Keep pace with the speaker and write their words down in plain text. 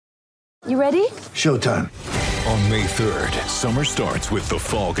You ready? Showtime. On May 3rd, summer starts with The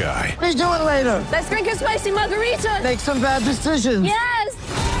Fall Guy. Let's do it later. Let's drink a spicy margarita. Make some bad decisions.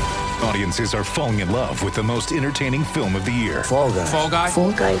 Yes! Audiences are falling in love with the most entertaining film of the year. Fall Guy. Fall Guy?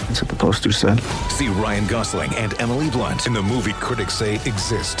 Fall guy. That's what the poster said. See Ryan Gosling and Emily Blunt in the movie critics say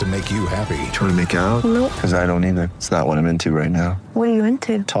exists to make you happy. Trying to make it out? Nope. Because I don't either. It's not what I'm into right now. What are you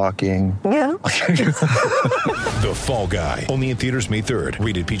into? Talking. Yeah. The Fall Guy. Only in theaters May 3rd.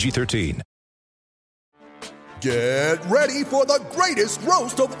 Rated PG-13. Get ready for the greatest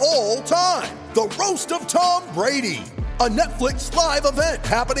roast of all time. The Roast of Tom Brady. A Netflix live event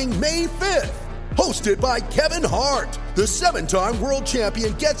happening May 5th. Hosted by Kevin Hart. The 7-time world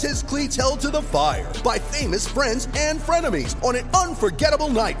champion gets his cleats held to the fire by famous friends and frenemies on an unforgettable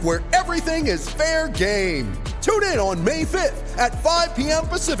night where everything is fair game. Tune in on May 5th at 5 p.m.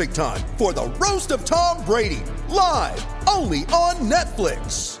 Pacific time for the Roast of Tom Brady. Live only on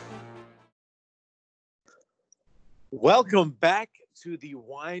Netflix. Welcome back to the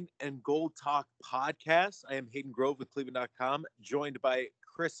Wine and Gold Talk podcast. I am Hayden Grove with Cleveland.com, joined by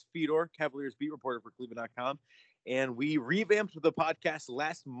Chris Fedor, Cavaliers beat reporter for Cleveland.com. And we revamped the podcast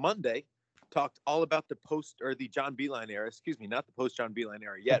last Monday, talked all about the John Beilein era. Excuse me, not the post-John Beilein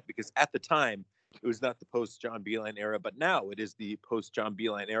era yet, because at the time, it was not the post-John Beilein era, but now it is the post-John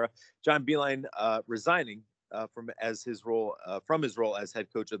Beilein era. John Beilein resigning from his role as head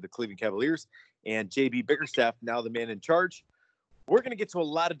coach of the Cleveland Cavaliers, and JB Bickerstaff now the man in charge. We're going to get to a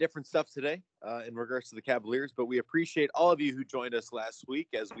lot of different stuff today in regards to the Cavaliers, but we appreciate all of you who joined us last week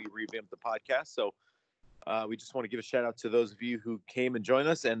as we revamped the podcast. So we just want to give a shout out to those of you who came and joined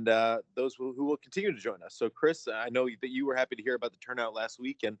us, and those who will continue to join us. So Chris, I know that you were happy to hear about the turnout last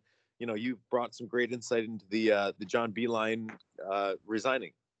week, and you brought some great insight into the John Beilein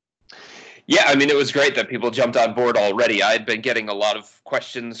resigning. Yeah, I mean, it was great that people jumped on board already. I had been getting a lot of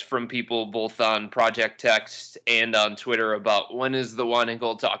questions from people both on Project Text and on Twitter about when is the Wine and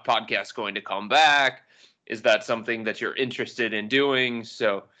Gold Talk podcast going to come back? Is that something that you're interested in doing?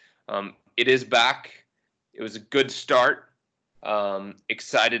 So it is back. It was a good start.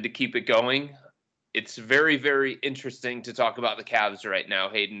 Excited to keep it going. It's very, very interesting to talk about the Cavs right now,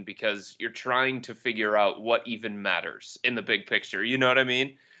 Hayden, because you're trying to figure out what even matters in the big picture. You know what I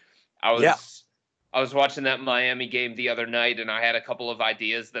mean? I was watching that Miami game the other night, and I had a couple of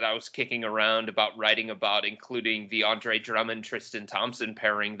ideas that I was kicking around about writing about, including the Andre Drummond, Tristan Thompson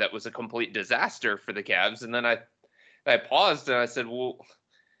pairing that was a complete disaster for the Cavs. And then I paused and I said, well,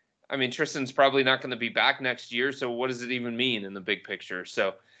 I mean, Tristan's probably not going to be back next year, so what does it even mean in the big picture?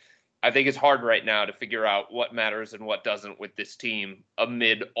 So I think it's hard right now to figure out what matters and what doesn't with this team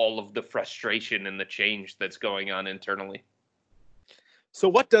amid all of the frustration and the change that's going on internally. So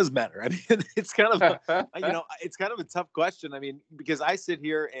what does matter? I mean, it's kind of it's kind of a tough question. I mean, because I sit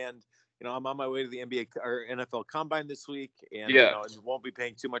here and I'm on my way to the NBA or NFL Combine this week, and won't be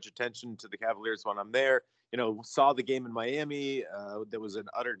paying too much attention to the Cavaliers when I'm there. Saw the game in Miami. That was an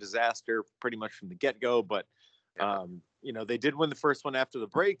utter disaster, pretty much from the get-go. But they did win the first one after the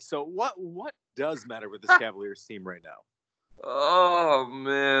break. So what does matter with this Cavaliers team right now? Oh,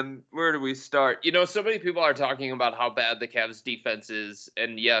 man, where do we start? So many people are talking about how bad the Cavs defense is,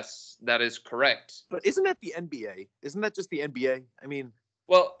 and yes, that is correct. But isn't that the NBA? Isn't that just the NBA? I mean,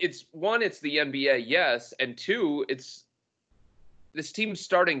 well, it's the NBA, yes, and two, it's this team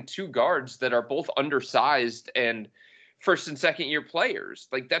starting two guards that are both undersized and first and second year players.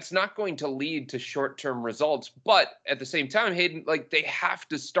 Like, that's not going to lead to short-term results, but at the same time, Hayden, they have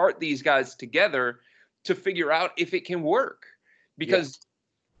to start these guys together to figure out if it can work. Because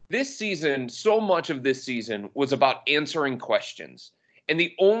this season, so much of this season was about answering questions. And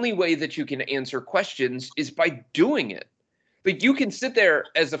the only way that you can answer questions is by doing it. You can sit there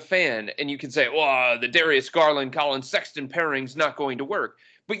as a fan and you can say, well, the Darius Garland, Colin Sexton pairing's not going to work.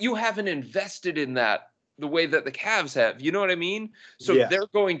 But you haven't invested in that the way that the Cavs have. You know what I mean? So they're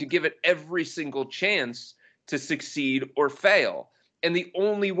going to give it every single chance to succeed or fail. And the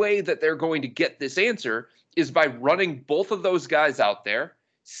only way that they're going to get this answer is by running both of those guys out there,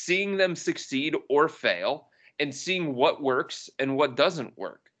 seeing them succeed or fail, and seeing what works and what doesn't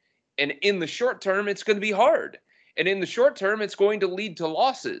work. And in the short term, it's going to be hard. And in the short term, it's going to lead to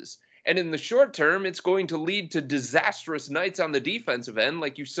losses. And in the short term, it's going to lead to disastrous nights on the defensive end,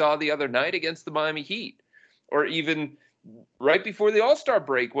 like you saw the other night against the Miami Heat, or even right before the All-Star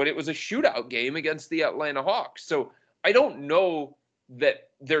break when it was a shootout game against the Atlanta Hawks. So I don't know that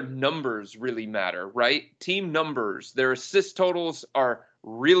their numbers really matter, right? Team numbers, their assist totals are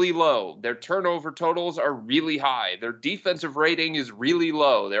really low. Their turnover totals are really high. Their defensive rating is really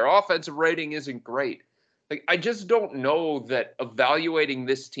low. Their offensive rating isn't great. Like, I just don't know that evaluating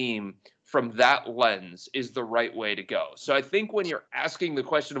this team from that lens is the right way to go. So I think when you're asking the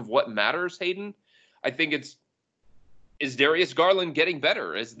question of what matters, Hayden, I think is Darius Garland getting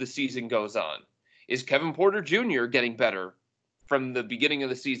better as the season goes on? Is Kevin Porter Jr. getting better from the beginning of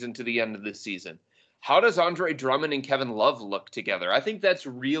the season to the end of the season? How does Andre Drummond and Kevin Love look together? I think that's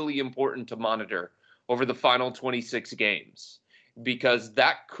really important to monitor over the final 26 games, because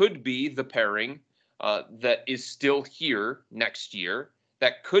that could be the pairing that is still here next year.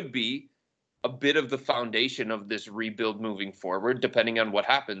 That could be a bit of the foundation of this rebuild moving forward, depending on what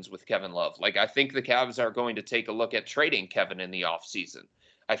happens with Kevin Love. Like, I think the Cavs are going to take a look at trading Kevin in the offseason.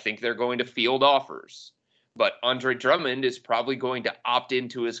 I think they're going to field offers. But Andre Drummond is probably going to opt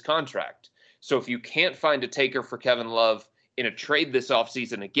into his contract. So if you can't find a taker for Kevin Love in a trade this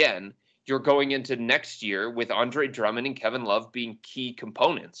offseason again, you're going into next year with Andre Drummond and Kevin Love being key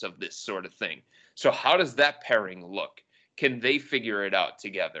components of this sort of thing. So how does that pairing look? Can they figure it out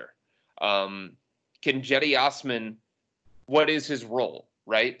together? Can Cedi Osman, what is his role,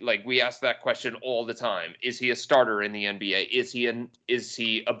 right? Like, we ask that question all the time. Is he a starter in the NBA? Is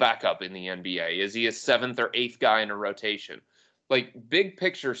he a backup in the NBA? Is he a 7th or 8th guy in a rotation? Like, big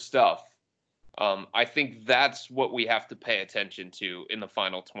picture stuff. I think that's what we have to pay attention to in the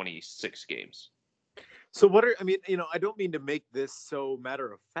final 26 games. So I don't mean to make this so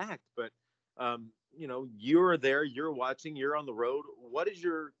matter of fact, but, you're there, you're watching, you're on the road. What is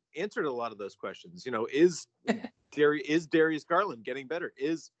your answer to a lot of those questions? Is Darius Garland getting better?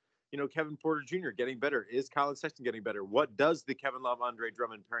 Is, Kevin Porter Jr. getting better? Is Colin Sexton getting better? What does the Kevin Love, Andre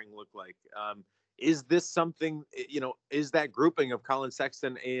Drummond pairing look like? Is this something, is that grouping of Colin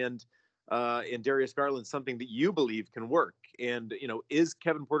Sexton and Darius Garland something that you believe can work? And, is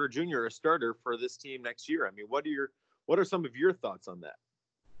Kevin Porter Jr. a starter for this team next year? I mean, what are some of your thoughts on that?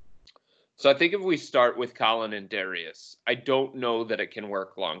 So I think if we start with Colin and Darius, I don't know that it can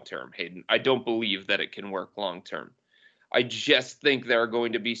work long-term, Hayden. I don't believe that it can work long-term. I just think there are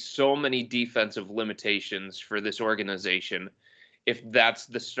going to be so many defensive limitations for this organization if that's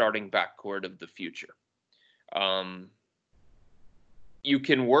the starting backcourt of the future. You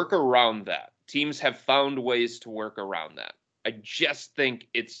can work around that. Teams have found ways to work around that. I just think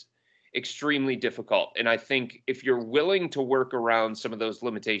it's extremely difficult. And I think if you're willing to work around some of those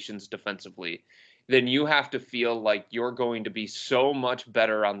limitations defensively, then you have to feel like you're going to be so much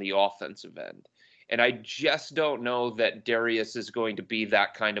better on the offensive end. And I just don't know that Darius is going to be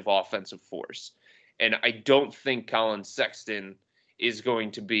that kind of offensive force. And I don't think Colin Sexton is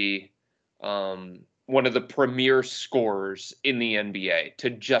going to be one of the premier scorers in the NBA to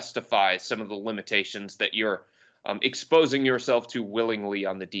justify some of the limitations that you're exposing yourself to willingly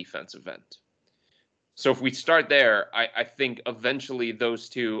on the defensive end. So if we start there, I think eventually those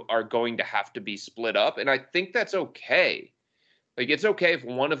two are going to have to be split up. And I think that's okay. Like, it's okay if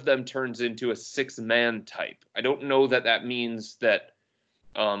one of them turns into a 6-man type. I don't know that that means that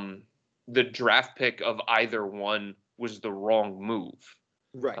the draft pick of either one was the wrong move.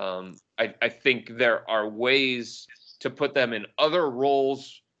 Right. I think there are ways to put them in other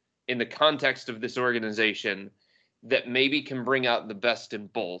roles in the context of this organization that maybe can bring out the best in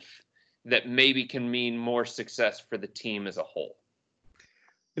both, that maybe can mean more success for the team as a whole.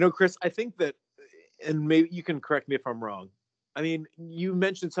 Chris, I think that, and maybe you can correct me if I'm wrong. I mean, you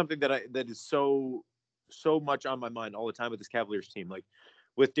mentioned something that is so much on my mind all the time with this Cavaliers team, like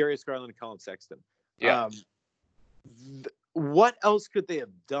with Darius Garland and Colin Sexton. Yeah. What else could they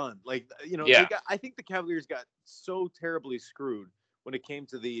have done? Like, Yeah. I think the Cavaliers got so terribly screwed when it came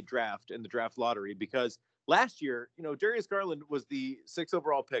to the draft and the draft lottery, because last year, Darius Garland was the 6th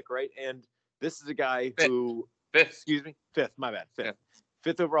overall pick, right? And this is a guy who Fifth. Fifth, my bad. Fifth.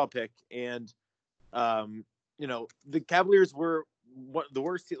 Yeah. 5th overall pick. And, the Cavaliers were one of the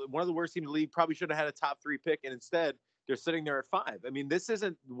worst teams in the league, probably should have had a top 3 pick. And instead they're sitting there at 5. I mean, this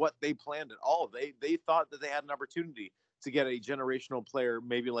isn't what they planned at all. They thought that they had an opportunity to get a generational player,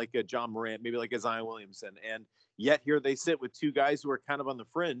 maybe like a John Morant, maybe like a Zion Williamson. And yet here they sit with 2 guys who are kind of on the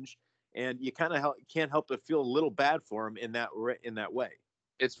fringe. And you kind of can't help but feel a little bad for him in that way.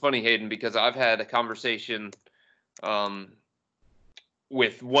 It's funny, Hayden, because I've had a conversation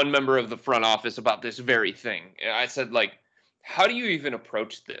with one member of the front office about this very thing. And I said, like, how do you even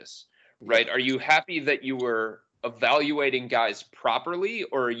approach this, right? Are you happy that you were evaluating guys properly,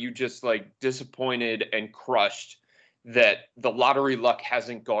 or are you just like disappointed and crushed that the lottery luck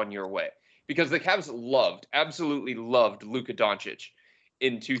hasn't gone your way? Because the Cavs absolutely loved Luka Doncic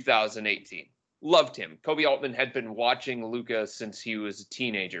in 2018. Loved him. Kobe Altman had been watching Luka since he was a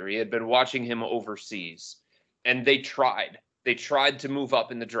teenager. He had been watching him overseas. And they tried. They tried to move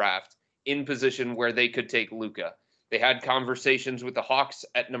up in the draft. in position where they could take Luka. They had conversations with the Hawks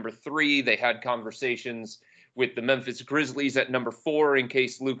at number 3. They had conversations with the Memphis Grizzlies at number 4 in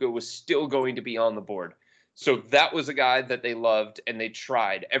case Luka was still going to be on the board. So that was a guy that they loved, and they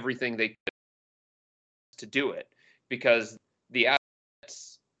tried everything they could to do it because the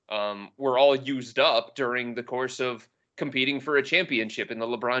assets were all used up during the course of competing for a championship in the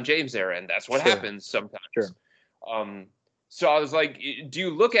LeBron James era, and that's what happens sometimes. Sure. So I was like, do you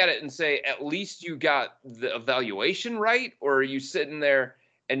look at it and say, at least you got the evaluation right, or are you sitting there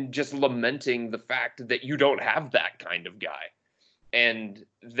and just lamenting the fact that you don't have that kind of guy? And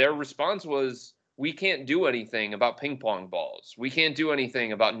their response was, we can't do anything about ping pong balls. We can't do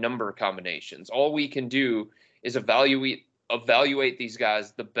anything about number combinations. All we can do is evaluate these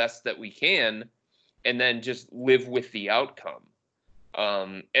guys the best that we can, and then just live with the outcome.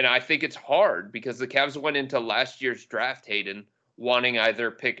 And I think it's hard because the Cavs went into last year's draft, Hayden, wanting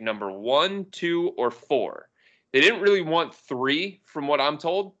either pick number 1, 2, or 4. They didn't really want 3, from what I'm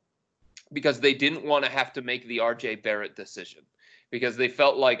told, because they didn't want to have to make the RJ Barrett decision, because they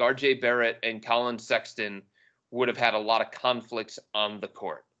felt like RJ Barrett and Colin Sexton would have had a lot of conflicts on the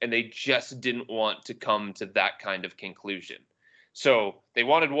court, and they just didn't want to come to that kind of conclusion. So they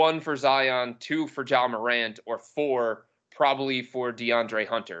wanted 1 for Zion, 2 for Ja Morant, or 4 probably for DeAndre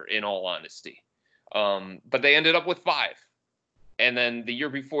Hunter, in all honesty. But they ended up with 5. And then the year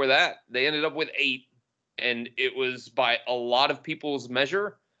before that, they ended up with 8. And it was, by a lot of people's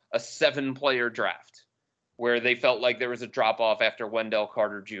measure, a 7-player draft where they felt like there was a drop-off after Wendell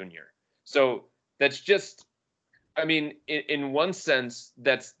Carter Jr. So that's just, I mean, in one sense,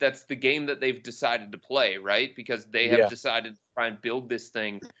 that's the game that they've decided to play, right? Because they have decided to try and build this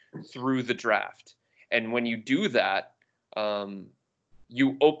thing through the draft. And when you do that,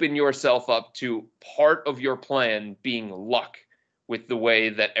 you open yourself up to part of your plan being luck with the way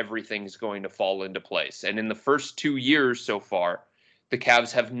that everything's going to fall into place. And in the first 2 years so far, the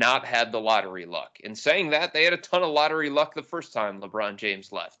Cavs have not had the lottery luck. In saying that, they had a ton of lottery luck the first time LeBron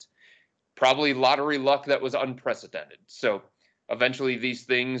James left. Probably lottery luck that was unprecedented. So eventually these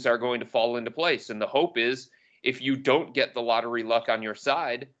things are going to fall into place. And the hope is, if you don't get the lottery luck on your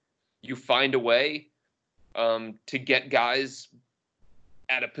side, you find a way to get guys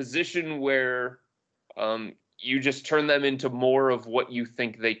at a position where you just turn them into more of what you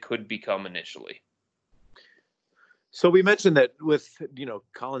think they could become initially. So we mentioned that with,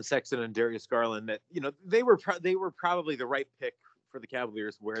 Colin Sexton and Darius Garland, that, they were probably the right pick for the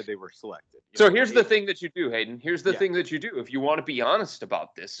Cavaliers where they were selected. So here's the thing that you do, Hayden. Here's the thing that you do. If you want to be honest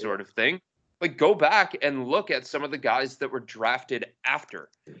about this sort of thing, like, go back and look at some of the guys that were drafted after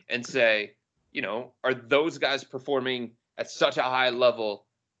and say, are those guys performing at such a high level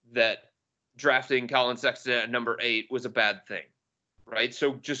that drafting Colin Sexton at number 8 was a bad thing, right?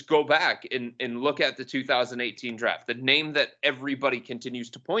 So just go back and look at the 2018 draft. The name that everybody continues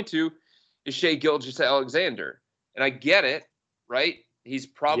to point to is Shai Gilgeous-Alexander. And I get it, right? He's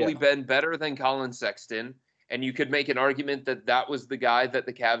probably been better than Colin Sexton, and you could make an argument that that was the guy that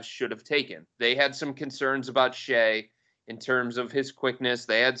the Cavs should have taken. They had some concerns about Shai in terms of his quickness.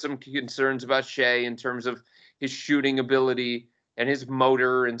 They had some concerns about Shai in terms of his shooting ability and his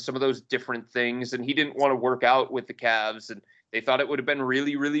motor and some of those different things. And he didn't want to work out with the Cavs. And they thought it would have been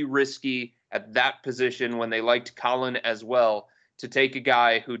really, really risky at that position, when they liked Colin as well, to take a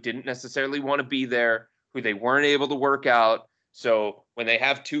guy who didn't necessarily want to be there, who they weren't able to work out. So when they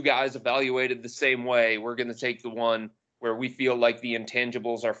have 2 guys evaluated the same way, we're going to take the one where we feel like the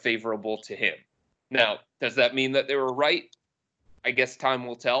intangibles are favorable to him. Now, does that mean that they were right? I guess time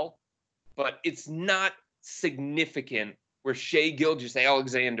will tell. But it's not significant where Shai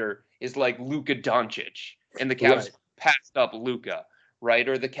Gilgeous-Alexander is like Luka Doncic and the Cavs passed up Luka, right?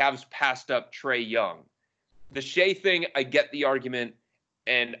 Or the Cavs passed up Trae Young. The Shai thing, I get the argument,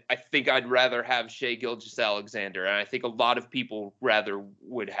 and I think I'd rather have Shai Gilgeous-Alexander, and I think a lot of people rather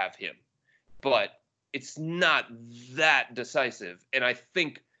would have him. But it's not that decisive. And I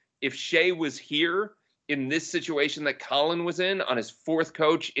think if Shai was here in this situation that Colin was in, on his 4th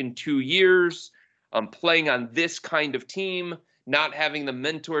coach in 2 years, playing on this kind of team, not having the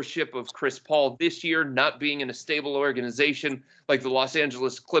mentorship of Chris Paul this year, not being in a stable organization like the Los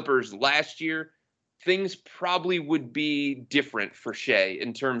Angeles Clippers last year, things probably would be different for Shai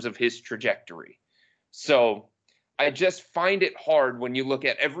in terms of his trajectory. So I just find it hard when you look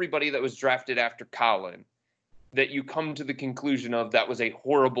at everybody that was drafted after Colin, that you come to the conclusion of that was a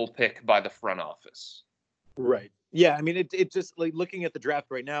horrible pick by the front office. Right. Yeah. I mean, it just, like, looking at the draft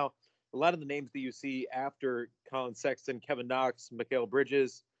right now, a lot of the names that you see after Colin Sexton, Kevin Knox, Mikal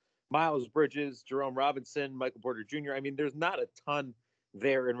Bridges, Miles Bridges, Jerome Robinson, Michael Porter Jr. I mean, there's not a ton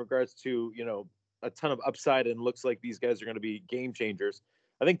there in regards to, a ton of upside and looks like these guys are going to be game changers.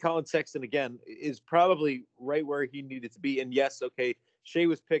 I think Colin Sexton, again, is probably right where he needed to be. And yes, okay, Shea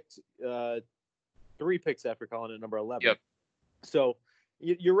was picked 3 picks after Colin at number 11. Yep. So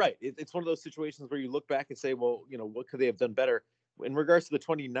you're right. It's one of those situations where you look back and say, well, what could they have done better? In regards to the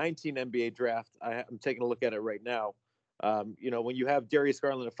 2019 NBA draft, I'm taking a look at it right now. When you have Darius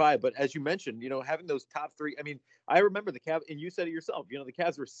Garland at 5, but as you mentioned, having those top 3, I mean, I remember the Cavs, and you said it yourself, the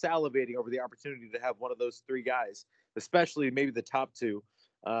Cavs were salivating over the opportunity to have one of those 3 guys, especially maybe the top 2.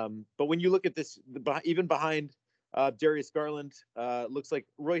 But when you look at this, even behind Darius Garland, looks like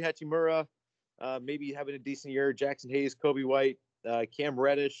Rui Hachimura, maybe having a decent year, Jackson Hayes, Kobe White, Cam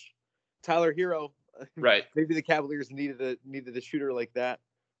Reddish, Tyler Hero. Right. Maybe the Cavaliers needed a shooter like that.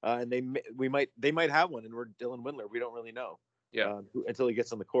 And they might have one, and we're Dylan Windler. We don't really know, until he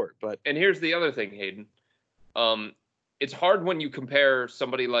gets on the court. And here's the other thing, Hayden. It's hard when you compare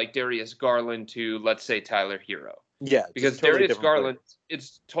somebody like Darius Garland to, let's say, Tyler Hero. Yeah, because totally Darius Garland,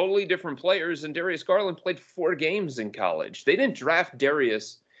 it's totally different players, and Darius Garland played 4 games in college. They didn't draft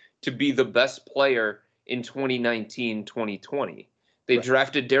Darius to be the best player in 2019, 2020. They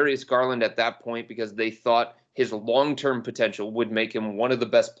drafted Darius Garland at that point because they thought his long-term potential would make him one of the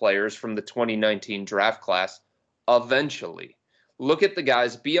best players from the 2019 draft class eventually. Look at the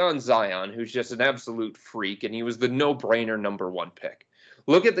guys beyond Zion, who's just an absolute freak, and he was the no-brainer number 1 pick.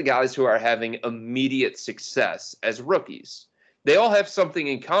 Look at the guys who are having immediate success as rookies. They all have something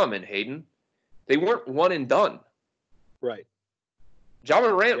in common, Hayden. They weren't one and done. Right. Ja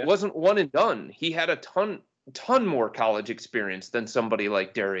Morant wasn't one and done. He had a ton more college experience than somebody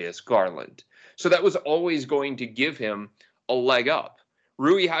like Darius Garland. So that was always going to give him a leg up.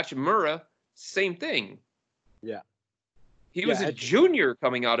 Rui Hachimura, same thing. Yeah. He was a junior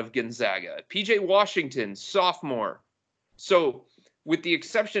coming out of Gonzaga. PJ Washington, sophomore. So with the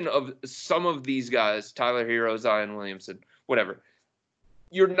exception of some of these guys, Tyler Hero, Zion Williamson, whatever,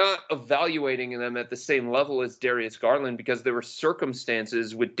 you're not evaluating them at the same level as Darius Garland because there were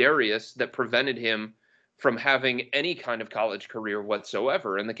circumstances with Darius that prevented him from having any kind of college career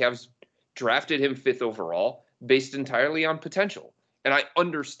whatsoever. And the Cavs drafted him 5th overall based entirely on potential. And I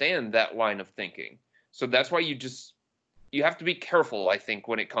understand that line of thinking. So that's why you have to be careful, I think,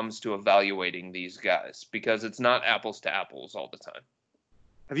 when it comes to evaluating these guys, because it's not apples to apples all the time.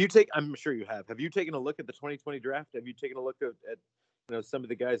 I'm sure you have. Have you taken a look at the 2020 draft? Have you taken a look at some of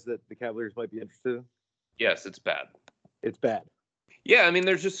the guys that the Cavaliers might be interested in? Yes, it's bad. It's bad. Yeah, I mean,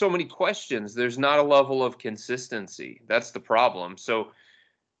 there's just so many questions. There's not a level of consistency. That's the problem. So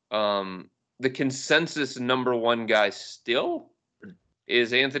the consensus number 1 guy still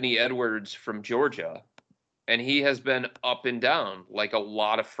is Anthony Edwards from Georgia. And he has been up and down like a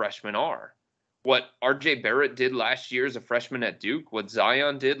lot of freshmen are. What R.J. Barrett did last year as a freshman at Duke, what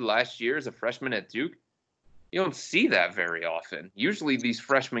Zion did last year as a freshman at Duke, you don't see that very often. Usually these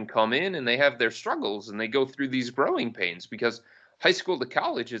freshmen come in and they have their struggles and they go through these growing pains because high school to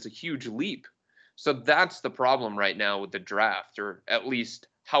college is a huge leap. So that's the problem right now with the draft, or at least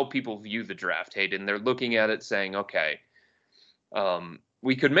how people view the draft, Hayden. They're looking at it saying, okay,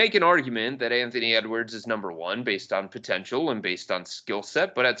 we could make an argument that Anthony Edwards is number 1 based on potential and based on skill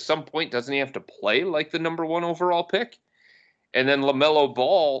set, but at some point, doesn't he have to play like the number 1 overall pick? And then LaMelo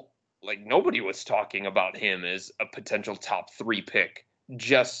Ball, like nobody was talking about him as a potential top 3 pick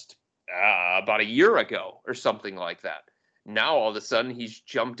just about a year ago or something like that. Now, all of a sudden, he's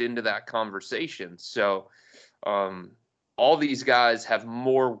jumped into that conversation. So all these guys have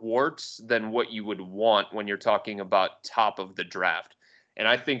more warts than what you would want when you're talking about top of the draft. And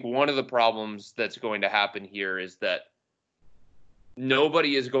I think one of the problems that's going to happen here is that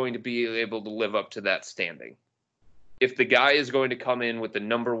nobody is going to be able to live up to that standing. If the guy is going to come in with the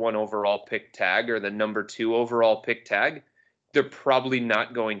number 1 overall pick tag or the number 2 overall pick tag, they're probably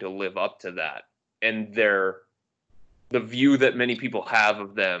not going to live up to that. And the view that many people have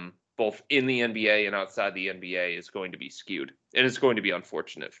of them, both in the NBA and outside the NBA, is going to be skewed. And it's going to be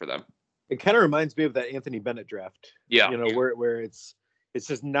unfortunate for them. It kind of reminds me of that Anthony Bennett draft. Yeah. Where it's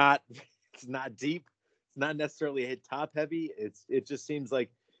just not deep. It's not necessarily top heavy. It just seems like,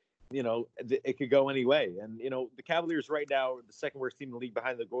 it could go any way. And, the Cavaliers right now are the second worst team in the league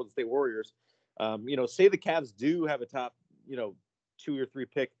behind the Golden State Warriors. Say the Cavs do have a top, 2 or 3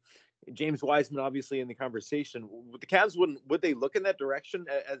 pick. James Wiseman, obviously, in the conversation. The Cavs would they look in that direction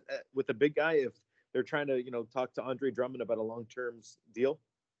with the big guy if they're trying to, talk to Andre Drummond about a long-term deal?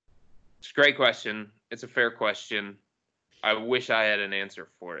 It's a great question. It's a fair question. I wish I had an answer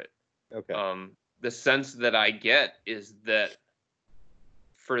for it. Okay. The sense that I get is that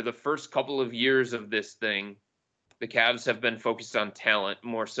for the first couple of years of this thing, the Cavs have been focused on talent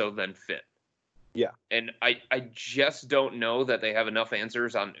more so than fit. Yeah. And I just don't know that they have enough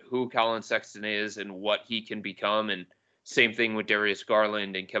answers on who Colin Sexton is and what he can become. And same thing with Darius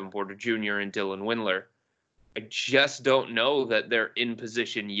Garland and Kevin Porter Jr. and Dylan Windler. I just don't know that they're in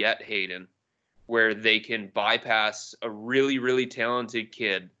position yet, Hayden, where they can bypass a really, really talented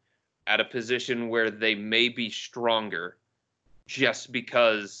kid at a position where they may be stronger just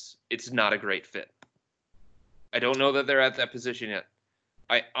because it's not a great fit. I don't know that they're at that position yet.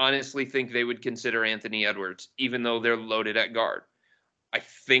 I honestly think they would consider Anthony Edwards, even though they're loaded at guard. I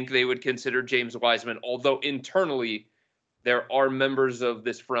think they would consider James Wiseman, although internally there are members of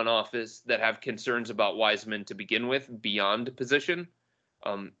this front office that have concerns about Wiseman to begin with beyond position.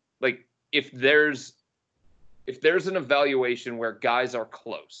 Like if there's an evaluation where guys are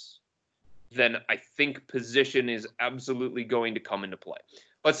close, then I think position is absolutely going to come into play.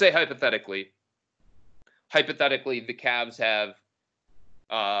 Let's say hypothetically, the Cavs have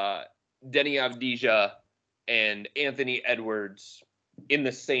Denny Avdija and Anthony Edwards in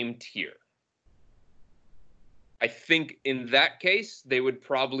the same tier. I think in that case, they would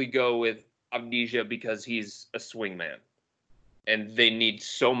probably go with Avdija because he's a swingman and they need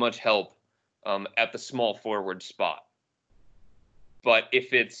so much help at the small forward spot. But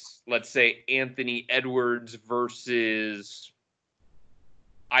if it's, let's say, Anthony Edwards versus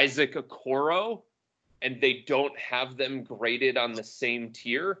Isaac Okoro, and they don't have them graded on the same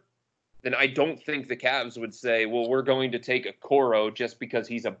tier, then I don't think the Cavs would say, well, we're going to take Okoro just because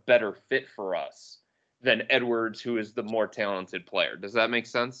he's a better fit for us than Edwards, who is the more talented player. Does that make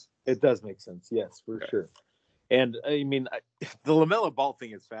sense? It does make sense. Yes, for sure. And I mean, the LaMelo Ball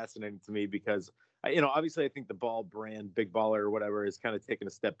thing is fascinating to me because, obviously I think the Ball brand, Big Baller or whatever, is kind of taking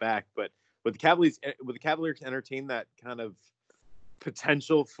a step back. But would the Cavaliers entertain that kind of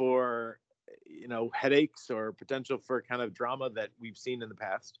potential for, headaches or potential for kind of drama that we've seen in the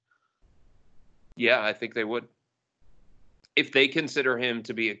past? Yeah, I think they would. If they consider him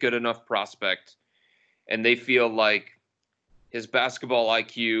to be a good enough prospect and they feel like his basketball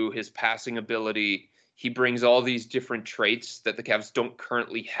IQ, his passing ability, he brings all these different traits that the Cavs don't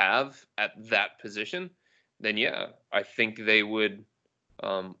currently have at that position, then yeah, I think they would.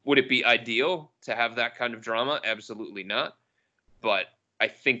 Would it be ideal to have that kind of drama? Absolutely not. But I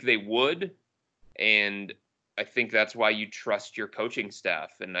think they would. And I think that's why you trust your coaching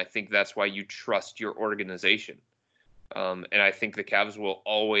staff. And I think that's why you trust your organization. And I think the Cavs will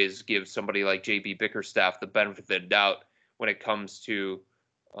always give somebody like JB Bickerstaff the benefit of the doubt when it comes to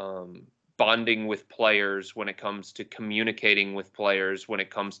bonding with players, when it comes to communicating with players, when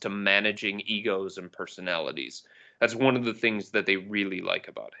it comes to managing egos and personalities. That's one of the things that they really like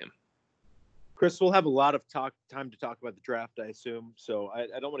about him. Chris, we'll have a lot of time to talk about the draft, I assume. So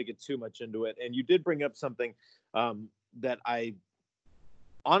I don't want to get too much into it. And you did bring up something that I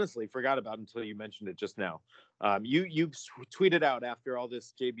honestly forgot about until you mentioned it just now. You tweeted out after all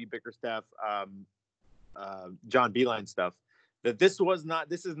this JB Bickerstaff, John Beilein stuff, that this is not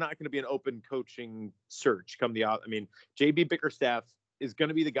going to be an open coaching search come the out. I mean, JB Bickerstaff is going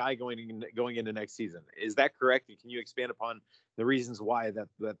to be the guy going into next season. Is that correct? And can you expand upon the reasons why that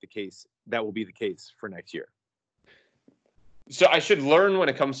will be the case for next year? So I should learn when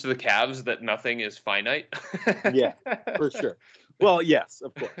it comes to the Cavs that nothing is finite. Yeah, for sure. Well, yes,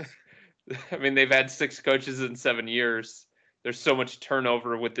 of course. I mean, they've had 6 coaches in 7 years. There's so much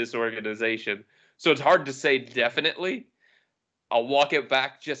turnover with this organization. So it's hard to say definitely. I'll walk it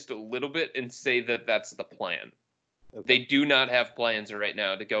back just a little bit and say that that's the plan. Okay. They do not have plans right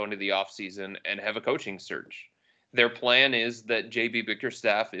now to go into the offseason and have a coaching search. Their plan is that JB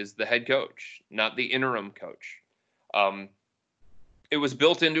Bickerstaff is the head coach, not the interim coach. It was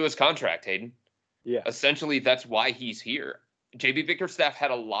built into his contract, Hayden. Yeah. Essentially, that's why he's here. JB Bickerstaff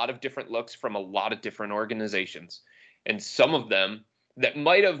had a lot of different looks from a lot of different organizations, and some of them that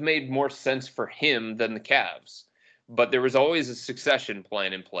might have made more sense for him than the Cavs. But there was always a succession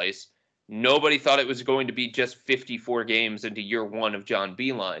plan in place. Nobody thought it was going to be just 54 games into year 1 of John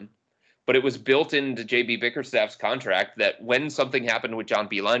Beilein. But it was built into JB Bickerstaff's contract that when something happened with John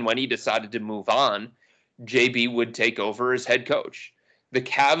Beilein, when he decided to move on, JB would take over as head coach. The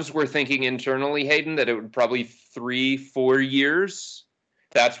Cavs were thinking internally, Hayden, that it would probably 3-4 years.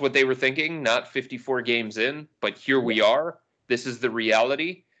 That's what they were thinking, not 54 games in. But here we are. This is the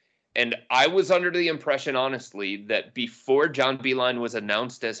reality. And I was under the impression, honestly, that before John Beilein was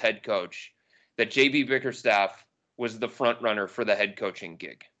announced as head coach, that JB Bickerstaff was the front runner for the head coaching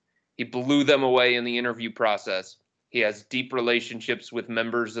gig. He blew them away in the interview process. He has deep relationships with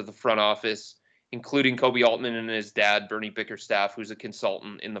members of the front office, including Kobe Altman and his dad, Bernie Bickerstaff, who's a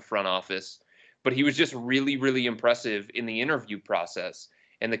consultant in the front office. but he was just really, really impressive in the interview process.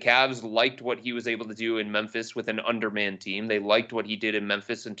 And the Cavs liked what he was able to do in Memphis with an undermanned team. They liked what he did in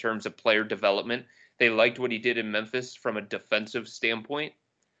Memphis in terms of player development. They liked what he did in Memphis from a defensive standpoint.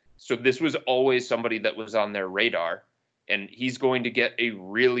 So this was always somebody that was on their radar. And he's going to get a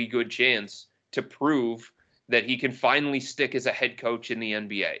really good chance to prove that he can finally stick as a head coach in the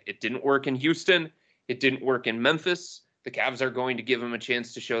NBA. It didn't work in Houston. It didn't work in Memphis. The Cavs are going to give him a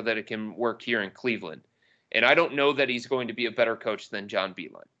chance to show that it can work here in Cleveland. And I don't know that he's going to be a better coach than John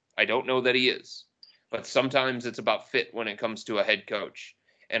Beilein. I don't know that he is. But sometimes it's about fit when it comes to a head coach.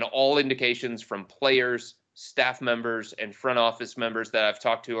 And all indications from players, staff members, and front office members that I've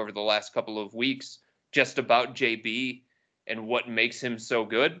talked to over the last couple of weeks just about JB and what makes him so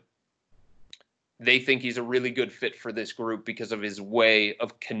good, they think he's a really good fit for this group because of his way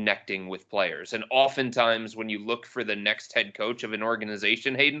of connecting with players. And oftentimes when you look for the next head coach of an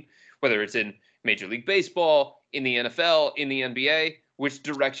organization, Hayden, whether it's in Major League Baseball, in the NFL, in the NBA, which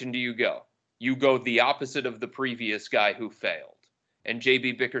direction do you go? You go the opposite of the previous guy who failed. And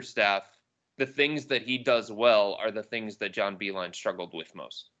JB Bickerstaff, the things that he does well are the things that John Beilein struggled with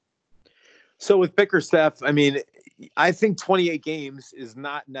most. So with Bickerstaff, I mean, I think 28 games is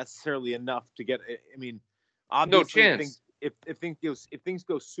not necessarily enough to get. I mean, obviously, no chance. If things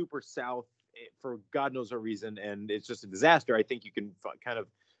go super south for God knows a reason, and it's just a disaster, I think you can kind of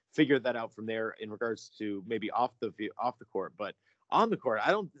figure that out from there in regards to maybe off the court. But on the court,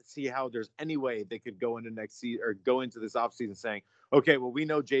 I don't see how there's any way they could go into next season or go into this offseason saying, okay, well, we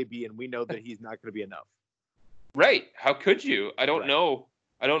know JB and we know that he's not going to be enough. Right? How could you? I don't know.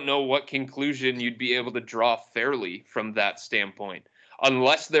 I don't know what conclusion you'd be able to draw fairly from that standpoint,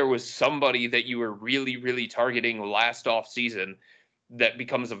 unless there was somebody that you were really, really targeting last offseason that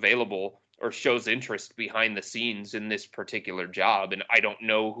becomes available or shows interest behind the scenes in this particular job. And I don't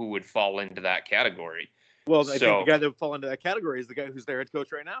know who would fall into that category. Well, I think the guy that would fall into that category is the guy who's their head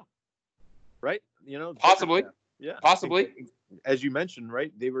coach right now. Right? You know, possibly. Yeah. Possibly. As you mentioned,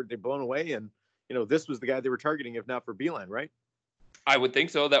 right? They're blown away. And, you know, this was the guy they were targeting, if not for Beilein, right? I would think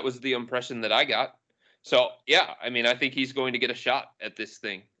so. That was the impression that I got. So, yeah, I mean, I think he's going to get a shot at this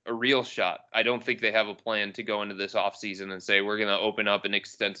thing, a real shot. I don't think they have a plan to go into this offseason and say, we're going to open up an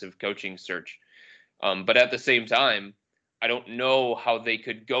extensive coaching search. But at the same time, I don't know how they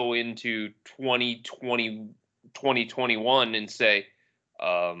could go into 2021 and say,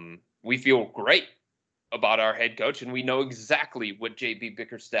 we feel great about our head coach, and we know exactly what JB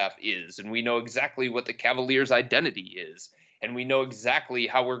Bickerstaff is, and we know exactly what the Cavaliers' identity is, and we know exactly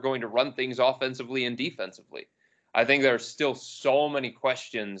how we're going to run things offensively and defensively. I think there are still so many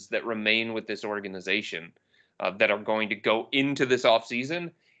questions that remain with this organization that are going to go into this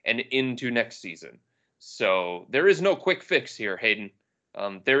offseason and into next season. So there is no quick fix here, Hayden.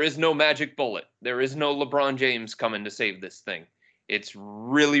 There is no magic bullet. There is no LeBron James coming to save this thing. It's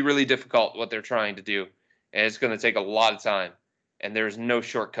really, really difficult what they're trying to do, and it's going to take a lot of time, and there's no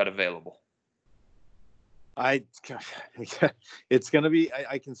shortcut available. It's going to be,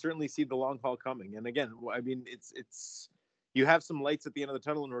 I can certainly see the long haul coming. And again, I mean, it's, you have some lights at the end of the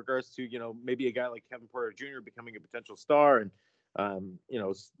tunnel in regards to, you know, maybe a guy like Kevin Porter Jr. becoming a potential star and, you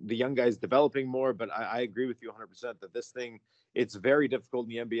know, the young guys developing more. But I agree with you 100% that this thing, it's very difficult in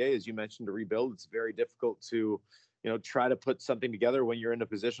the NBA, as you mentioned, to rebuild. It's very difficult to, you know, try to put something together when you're in a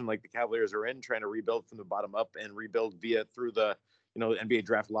position like the Cavaliers are in, trying to rebuild from the bottom up and rebuild through the, you know, NBA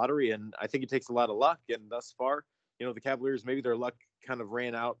draft lottery. And I think it takes a lot of luck. And thus far, you know, the Cavaliers, maybe their luck kind of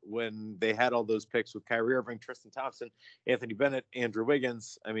ran out when they had all those picks with Kyrie Irving, Tristan Thompson, Anthony Bennett, Andrew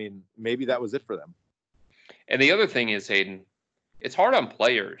Wiggins. I mean, maybe that was it for them. And the other thing is, Hayden, it's hard on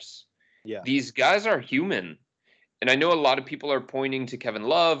players. Yeah. These guys are human. And I know a lot of people are pointing to Kevin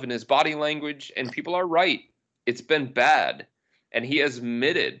Love and his body language, and people are right. It's been bad. And he has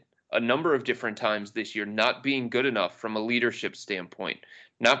admitted a number of different times this year not being good enough from a leadership standpoint,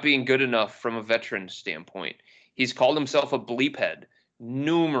 not being good enough from a veteran standpoint. He's called himself a bleep head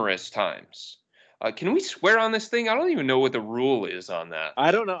numerous times. Can we swear on this thing? I don't even know what the rule is on that.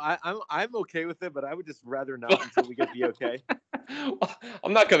 I don't know. I'm okay with it, but I would just rather not until we get the okay.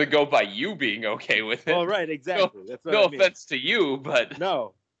 I'm not going to go by you being okay with it. Well, right, exactly. That's what no I mean. Offense to you, but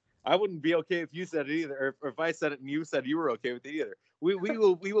no, I wouldn't be okay if you said it either, or if I said it and you said you were okay with it either. We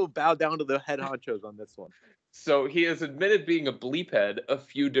will bow down to the head honchos on this one. So he has admitted being a bleep head a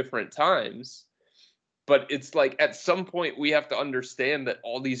few different times. But it's like at some point we have to understand that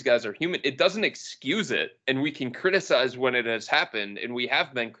all these guys are human. It doesn't excuse it. And we can criticize when it has happened. And we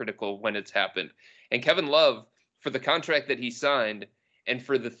have been critical when it's happened. And Kevin Love, for the contract that he signed and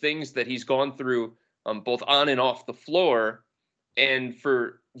for the things that he's gone through both on and off the floor, And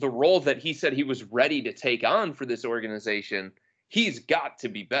for the role that he said he was ready to take on for this organization, he's got to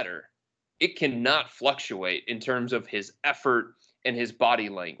be better. It cannot fluctuate in terms of his effort and his body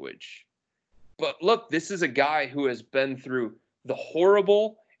language. But look, this is a guy who has been through the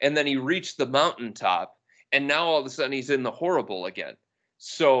horrible, and then he reached the mountaintop, and now all of a sudden he's in the horrible again.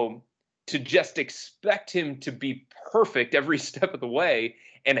 So to just expect him to be perfect every step of the way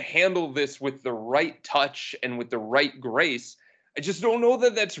and handle this with the right touch and with the right grace, I just don't know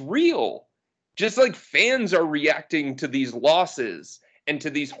that that's real. Just like fans are reacting to these losses and to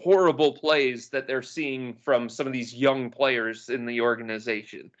these horrible plays that they're seeing from some of these young players in the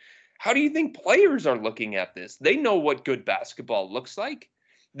organization. How do you think players are looking at this? They know what good basketball looks like.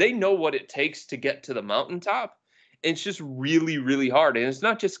 They know what it takes to get to the mountaintop. It's just really, really hard. And it's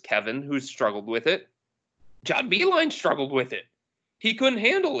not just Kevin who's struggled with it. John Beilein struggled with it. He couldn't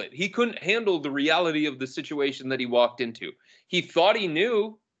handle it. He couldn't handle the reality of the situation that he walked into. He thought he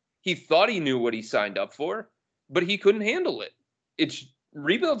knew. He thought he knew what he signed up for, but he couldn't handle it.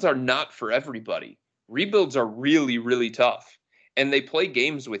 Rebuilds are not for everybody. Rebuilds are really, really tough. And they play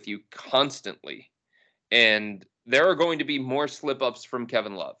games with you constantly. And there are going to be more slip-ups from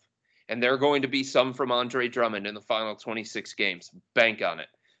Kevin Love. And there are going to be some from Andre Drummond in the final 26 games. Bank on it.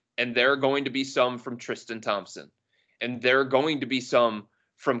 And there are going to be some from Tristan Thompson. And there are going to be some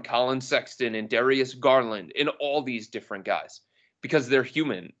from Colin Sexton and Darius Garland and all these different guys. Because they're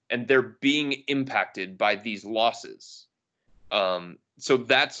human and they're being impacted by these losses. So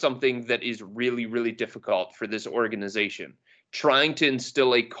that's something that is really, really difficult for this organization. Trying to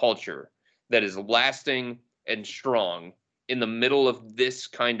instill a culture that is lasting and strong in the middle of this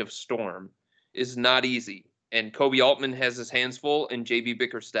kind of storm is not easy. And Kobe Altman has his hands full and JB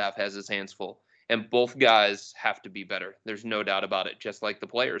Bickerstaff has his hands full. And both guys have to be better. There's no doubt about it, just like the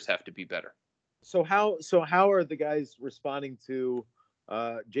players have to be better. So how are the guys responding to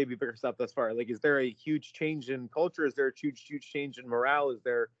JB Bickerstaff thus far? Like, is there a huge change in culture? Is there a huge change in morale?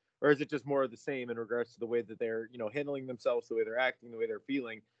 Or is it just more of the same in regards to the way that they're, handling themselves, the way they're acting, the way they're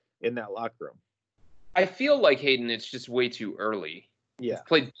feeling in that locker room? I feel like, Hayden, it's just way too early. Yeah. We've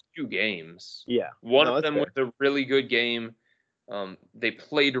played 2 games. Yeah. One of them was a really good game. They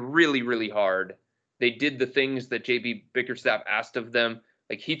played really, really hard. They did the things that JB Bickerstaff asked of them.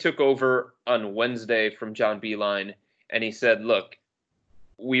 Like, he took over on Wednesday from John Beilein, and he said, look,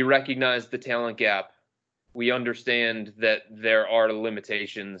 we recognize the talent gap. We understand that there are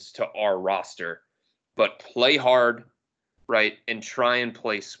limitations to our roster, but play hard, right, and try and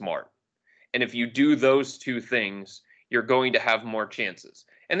play smart. And if you do those 2 things, you're going to have more chances.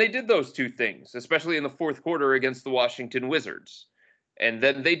 And they did those 2 things, especially in the fourth quarter against the Washington Wizards. And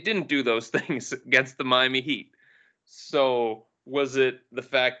then they didn't do those things against the Miami Heat. So was it the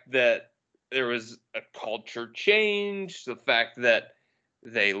fact that there was a culture change, the fact that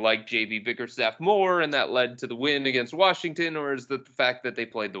they liked JB Bickerstaff more and that led to the win against Washington, or is it the fact that they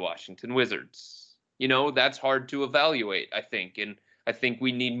played the Washington Wizards? That's hard to evaluate, I think. And I think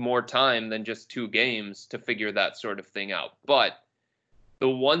we need more time than just 2 games to figure that sort of thing out. But the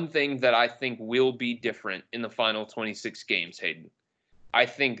one thing that I think will be different in the final 26 games, Hayden, I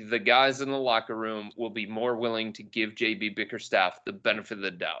think the guys in the locker room will be more willing to give JB Bickerstaff the benefit of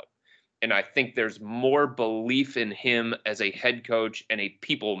the doubt. And I think there's more belief in him as a head coach and a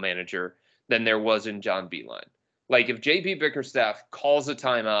people manager than there was in John Beilein. Like, if JB Bickerstaff calls a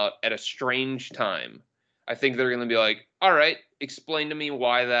timeout at a strange time, I think they're going to be like, all right, explain to me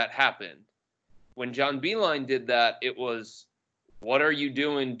why that happened. When John Beilein did that, it was, what are you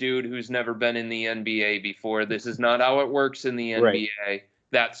doing, dude, who's never been in the NBA before? This is not how it works in the NBA, right.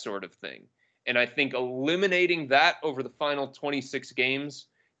 That sort of thing. And I think eliminating that over the final 26 games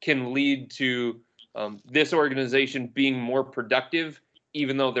can lead to this organization being more productive,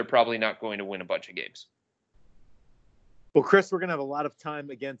 even though they're probably not going to win a bunch of games. Well, Chris, we're going to have a lot of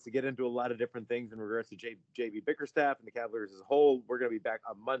time again to get into a lot of different things in regards to JB Bickerstaff and the Cavaliers as a whole. We're going to be back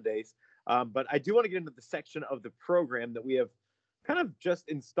on Mondays. But I do want to get into the section of the program that we have kind of just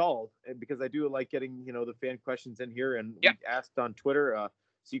installed, because I do like getting, the fan questions in here, and we asked on Twitter.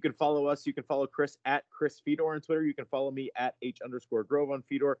 So you can follow us. You can follow Chris at Chris Fedor on Twitter. You can follow me at H_Grove on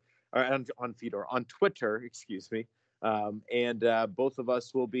Fedor, or on Twitter, excuse me. And both of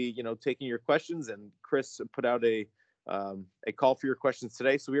us will be, taking your questions, and Chris put out a call for your questions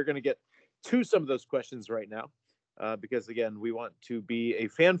today. So we're going to get to some of those questions right now, because again, we want to be a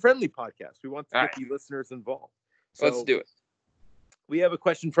fan-friendly podcast. We want to get the listeners involved. So let's do it. We have a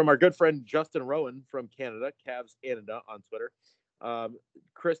question from our good friend Justin Rowan from Canada, Cavs Canada on Twitter.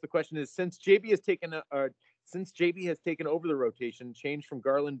 Chris, the question is: since JB has taken over the rotation, changed from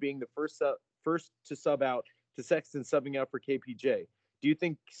Garland being the first to sub out to Sexton subbing out for KPJ. Do you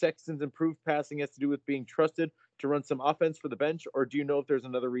think Sexton's improved passing has to do with being trusted to run some offense for the bench, or do you know if there's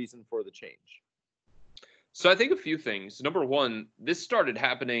another reason for the change? So I think a few things. Number one, this started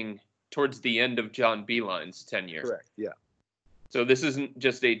happening towards the end of John Beilein's tenure. Correct, yeah. So this isn't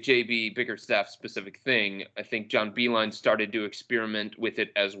just a JB Bickerstaff specific thing. I think John Beilein started to experiment with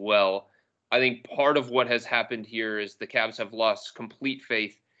it as well. I think part of what has happened here is the Cavs have lost complete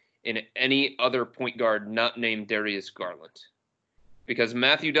faith in any other point guard not named Darius Garland. Because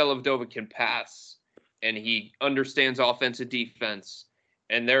Matthew Dellavedova can pass, and he understands offensive defense,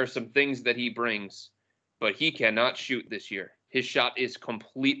 and there are some things that he brings, but he cannot shoot this year. His shot is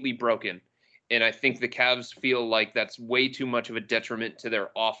completely broken, and I think the Cavs feel like that's way too much of a detriment to their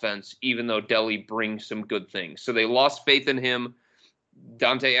offense, even though Delly brings some good things. So they lost faith in him.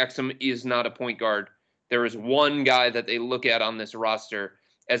 Dante Exum is not a point guard. There is one guy that they look at on this roster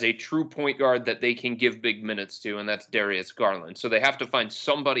as a true point guard that they can give big minutes to, and that's Darius Garland. So they have to find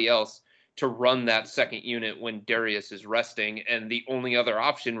somebody else to run that second unit when Darius is resting, and the only other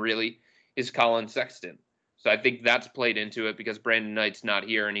option really is Colin Sexton. So I think that's played into it because Brandon Knight's not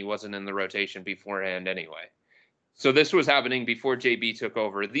here, and he wasn't in the rotation beforehand anyway. So this was happening before JB took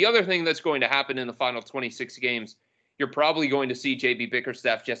over. The other thing that's going to happen in the final 26 games, you're probably going to see JB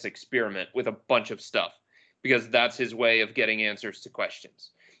Bickerstaff just experiment with a bunch of stuff because that's his way of getting answers to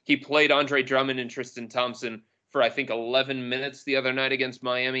questions. He played Andre Drummond and Tristan Thompson for, I think, 11 minutes the other night against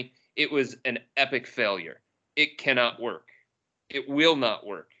Miami. It was an epic failure. It cannot work. It will not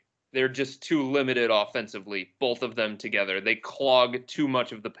work. They're just too limited offensively, both of them together. They clog too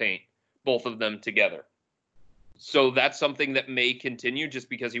much of the paint, both of them together. So that's something that may continue just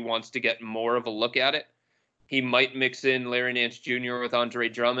because he wants to get more of a look at it. He might mix in Larry Nance Jr. with Andre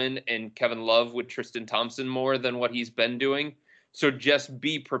Drummond and Kevin Love with Tristan Thompson more than what he's been doing. So just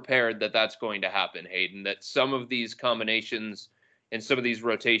be prepared that that's going to happen, Hayden, that some of these combinations and some of these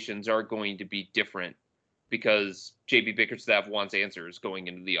rotations are going to be different because JB Bickerstaff wants answers going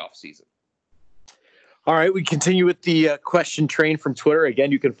into the offseason. All right, we continue with the question train from Twitter.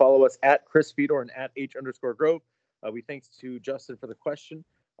 Again, you can follow us at Chris Fedor and at H_Grove. We thanks to Justin for the question.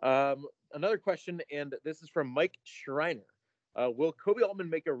 Another question, and this is from Mike Schreiner. Will Kobe Altman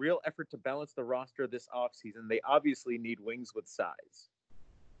make a real effort to balance the roster this offseason? They obviously need wings with size.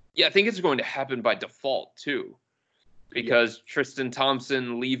 Yeah, I think it's going to happen by default, too, because Tristan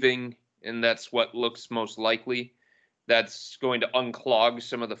Thompson leaving, and that's what looks most likely. That's going to unclog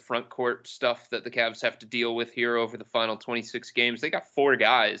some of the front court stuff that the Cavs have to deal with here over the final 26 games. They got 4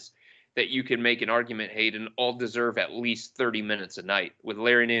 guys that you can make an argument, Hayden, all deserve at least 30 minutes a night with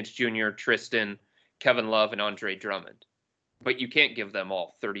Larry Nance Jr., Tristan, Kevin Love, and Andre Drummond. But you can't give them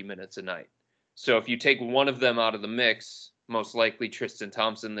all 30 minutes a night. So if you take one of them out of the mix, most likely Tristan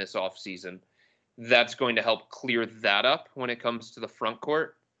Thompson this offseason, that's going to help clear that up when it comes to the front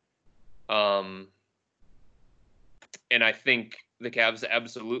court. And I think the Cavs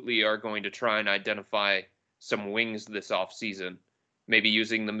absolutely are going to try and identify some wings this offseason, maybe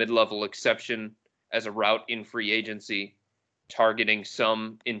using the mid-level exception as a route in free agency, targeting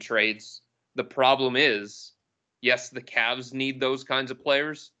some in trades. The problem is, yes, the Cavs need those kinds of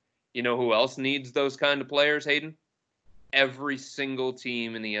players. You know who else needs those kind of players, Hayden? Every single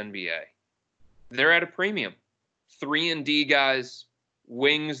team in the NBA. They're at a premium. 3-and-D guys,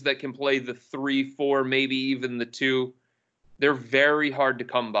 wings that can play the 3, 4, maybe even the 2. They're very hard to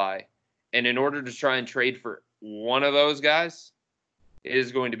come by. And in order to try and trade for one of those guys, it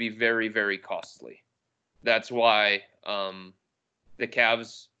is going to be very, very costly. That's why the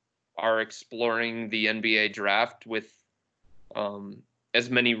Cavs are exploring the NBA draft with as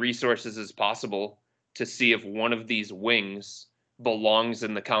many resources as possible to see if one of these wings belongs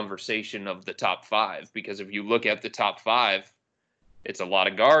in the conversation of the top 5. Because if you look at the top 5, it's a lot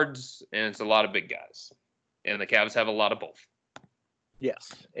of guards and it's a lot of big guys. And the Cavs have a lot of both.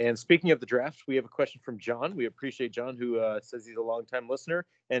 Yes. And speaking of the draft, we have a question from John. We appreciate John, who says he's a longtime listener.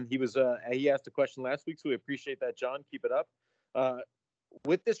 And he asked a question last week, so we appreciate that, John. Keep it up.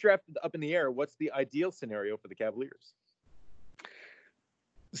 With this draft up in the air, what's the ideal scenario for the Cavaliers?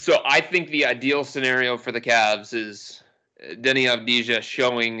 So I think the ideal scenario for the Cavs is Deni Avdija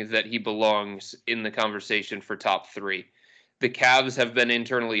showing that he belongs in the conversation for top 3. The Cavs have been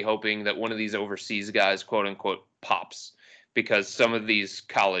internally hoping that one of these overseas guys, quote unquote, pops, because some of these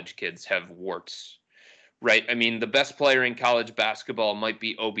college kids have warts, right? I mean, the best player in college basketball might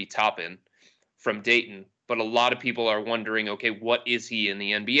be Obi Toppin from Dayton, but a lot of people are wondering, okay, what is he in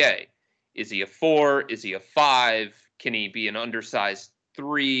the NBA? Is he a 4? Is he a 5? Can he be an undersized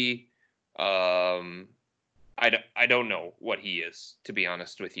 3? I don't know what he is, to be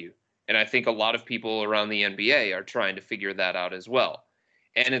honest with you. And I think a lot of people around the NBA are trying to figure that out as well.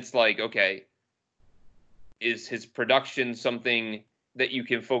 And it's like, okay, is his production something that you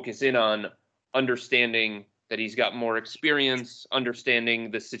can focus in on, understanding that he's got more experience,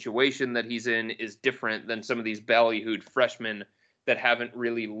 understanding the situation that he's in is different than some of these ballyhooed freshmen that haven't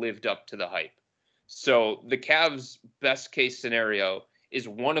really lived up to the hype. So the Cavs' best case scenario is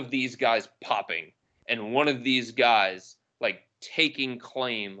one of these guys popping and one of these guys like taking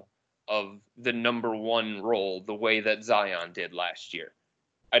claim of the number one role the way that Zion did last year.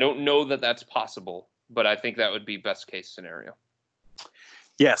 I don't know that that's possible, but I think that would be best case scenario.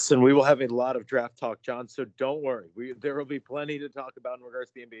 Yes, and we will have a lot of draft talk, John, so don't worry. There will be plenty to talk about in regards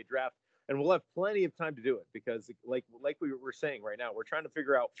to the NBA draft, and we'll have plenty of time to do it because like we were saying right now, we're trying to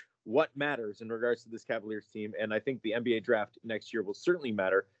figure out what matters in regards to this Cavaliers team, and I think the NBA draft next year will certainly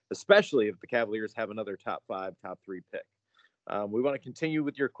matter, especially if the Cavaliers have another top 5, top 3 pick. We want to continue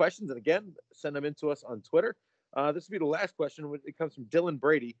with your questions, and again, send them in to us on Twitter. This will be the last question. It comes from Dylan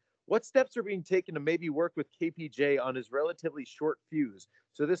Brady. What steps are being taken to maybe work with KPJ on his relatively short fuse?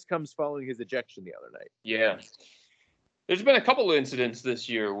 So this comes following his ejection the other night. Yeah. There's been a couple of incidents this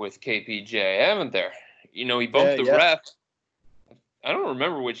year with KPJ, haven't there? You know, he bumped the ref. I don't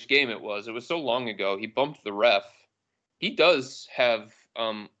remember which game it was. It was so long ago. He bumped the ref. He does have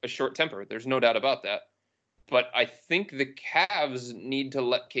a short temper. There's no doubt about that. But I think the Cavs need to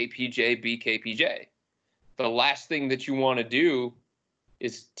let KPJ be KPJ. The last thing that you want to do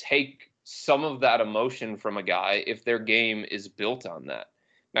is take some of that emotion from a guy if their game is built on that.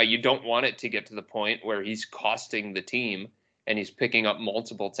 Now, you don't want it to get to the point where he's costing the team and he's picking up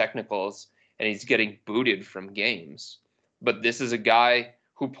multiple technicals and he's getting booted from games. But this is a guy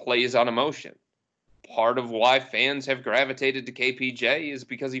who plays on emotion. Part of why fans have gravitated to KPJ is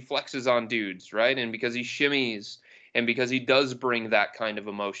because he flexes on dudes, right? And because he shimmies and because he does bring that kind of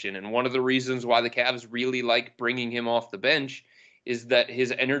emotion. And one of the reasons why the Cavs really like bringing him off the bench is that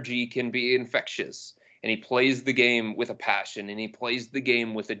his energy can be infectious. And he plays the game with a passion, and he plays the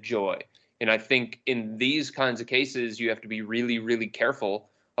game with a joy. And I think in these kinds of cases, you have to be really, really careful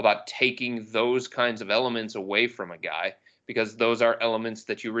about taking those kinds of elements away from a guy, because those are elements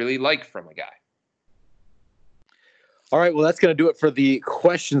that you really like from a guy. All right, well, that's going to do it for the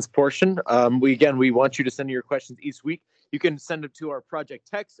questions portion. We want you to send your questions each week. You can send them to our project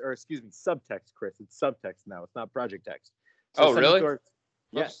text, or subtext, Chris. It's subtext now. It's not project text. So really?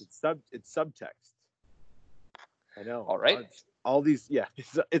 Yes, it's subtext. I know. All right. All these, yeah,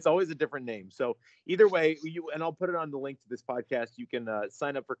 it's always a different name. So either way, and I'll put it on the link to this podcast. You can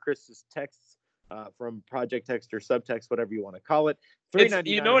sign up for Chris's texts from project text or subtext, whatever you want to call it.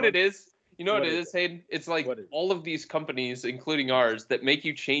 You know what it is? You know what it is, Hayden? It's like all of these companies, including ours, that make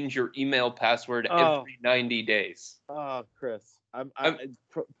you change your email password every 90 days. Oh, Chris,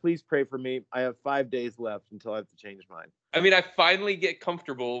 please pray for me. I have 5 days left until I have to change mine. I mean, I finally get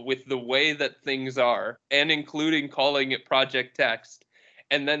comfortable with the way that things are, and including calling it Project Text,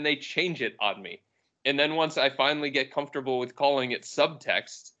 and then they change it on me. And then once I finally get comfortable with calling it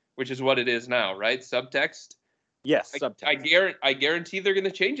Subtext, which is what it is now, right? Subtext? Yes, subtext. I guarantee they're going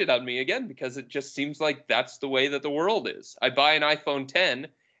to change it on me again, because it just seems like that's the way that the world is. I buy an iPhone 10,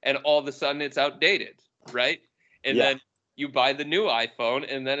 and all of a sudden it's outdated, right? And then you buy the new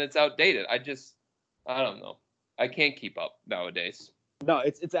iPhone, and then it's outdated. I don't know. I can't keep up nowadays. No,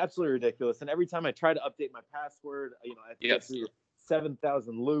 it's absolutely ridiculous. And every time I try to update my password, I have to go through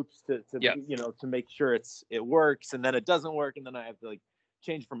 7,000 loops to make sure it works, and then it doesn't work, and then I have to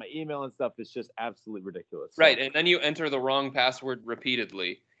change for my email and stuff. It's just absolutely ridiculous. Right, and then you enter the wrong password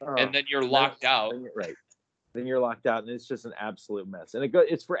repeatedly, and then you're locked out. Then you're locked out, and it's just an absolute mess. And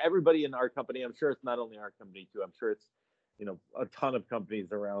it's for everybody in our company. I'm sure it's not only our company too. I'm sure it's a ton of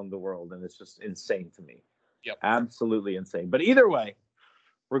companies around the world, and it's just insane to me. Yep. Absolutely insane. But either way,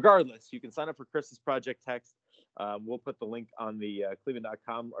 regardless, you can sign up for Chris's Project Text. We'll put the link on the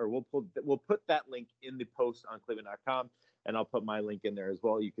Cleveland.com, or we'll put that link in the post on Cleveland.com, and I'll put my link in there as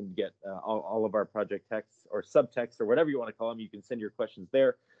well. You can get all of our Project Texts or subtext or whatever you want to call them. You can send your questions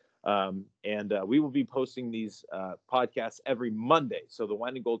there. And we will be posting these podcasts every Monday. So the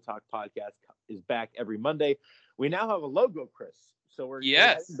Wine and Gold Talk podcast is back every Monday. We now have a logo, Chris. So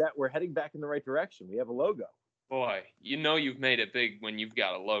we're heading back in the right direction. We have a logo. Boy, you've made it big when you've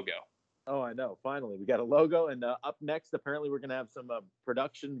got a logo. Oh, I know. Finally, we got a logo, and up next, apparently, we're gonna have some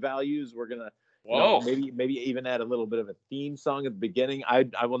production values. We're gonna maybe even add a little bit of a theme song at the beginning.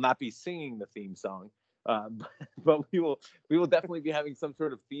 I will not be singing the theme song, but we will definitely be having some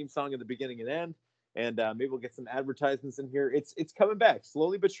sort of theme song at the beginning and end. And maybe we'll get some advertisements in here. It's coming back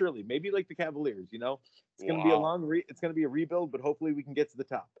slowly but surely. Maybe like the Cavaliers, It's going to be it's going to be a rebuild, but hopefully we can get to the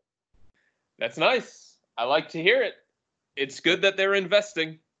top. That's nice. I like to hear it. It's good that they're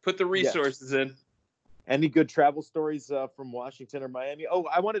investing. Put the resources in. Any good travel stories from Washington or Miami? Oh,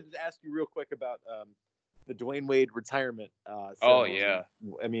 I wanted to ask you real quick about the Dwayne Wade retirement. Ceremony. Yeah.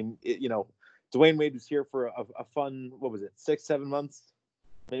 I mean, Dwayne Wade was here for a fun, what was it, 6-7 months,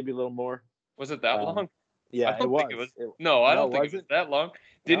 maybe a little more. Was it that long? Yeah, I don't think it was. I don't think it was that long.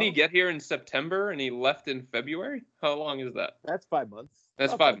 Didn't he get here in September and he left in February? How long is that? That's 5 months.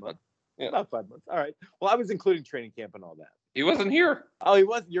 That's 5 months. Yeah. About 5 months. All right. Well, I was including training camp and all that. He wasn't here. Oh, he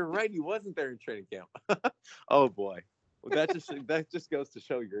wasn't. You're right. He wasn't there in training camp. Oh boy. Well, that just goes to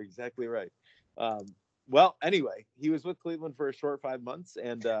show you're exactly right. Well, anyway, he was with Cleveland for a short 5 months,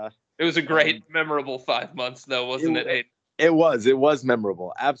 and it was a great, memorable 5 months, though, wasn't it? It was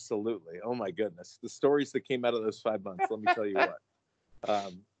memorable. Absolutely. Oh my goodness, the stories that came out of those 5 months. Let me tell you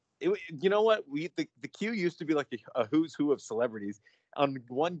what. You know what? The Q used to be like a who's who of celebrities. On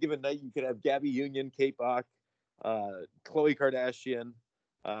one given night, you could have Gabby Union, Kate Bach, Khloe Kardashian,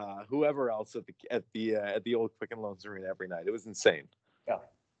 whoever else at the old Quicken Loans Arena every night. It was insane. Yeah,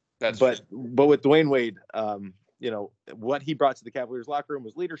 but with Dwayne Wade, what he brought to the Cavaliers locker room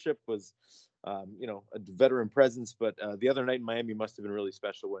was leadership, was a veteran presence. But the other night in Miami must have been really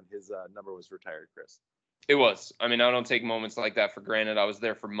special when his number was retired, Chris. It was. I mean, I don't take moments like that for granted. I was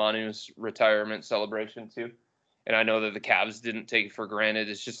there for Manu's retirement celebration too. And I know that the Cavs didn't take it for granted.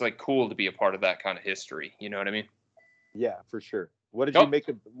 It's just like cool to be a part of that kind of history. You know what I mean? Yeah, for sure. What did you make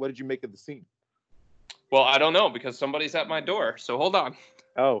of the scene? Well, I don't know because somebody's at my door. So hold on.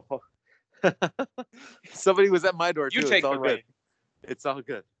 Oh, somebody was at my door too. You take the reins. It's all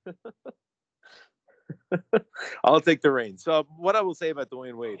good. I'll take the reins. So what I will say about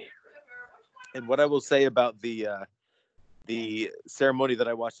Dwayne Wade, and what I will say about the ceremony that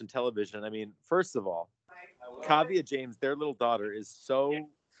I watched on television. I mean, first of all, Kavia James, their little daughter, is so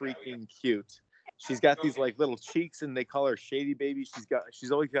freaking cute. She's got these like little cheeks, and they call her Shady Baby.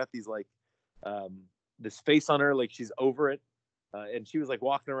 She's always got these like this face on her, like she's over it. And she was like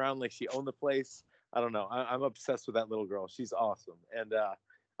walking around like she owned the place. I don't know. I'm obsessed with that little girl. She's awesome. And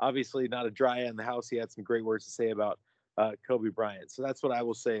obviously not a dry eye in the house. He had some great words to say about Kobe Bryant. So that's what I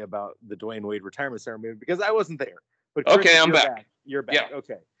will say about the Dwayne Wade retirement ceremony, because I wasn't there. But Chris, okay, I'm back. You're back. Yeah.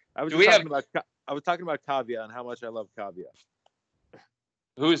 Okay. I was talking about Kavia and how much I love Kavia.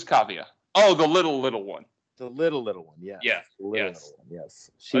 Who is Kavia? Oh, the little one. The little one, yes. Yeah. Little one, yes.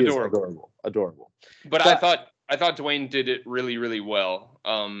 She Adorable. is adorable. But I thought Dwayne did it really, really well.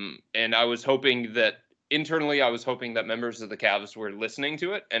 And I was hoping that internally, I was hoping that members of the Cavs were listening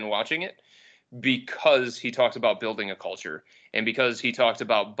to it and watching it, because he talked about building a culture, and because he talked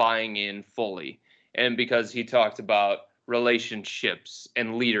about buying in fully, and because he talked about relationships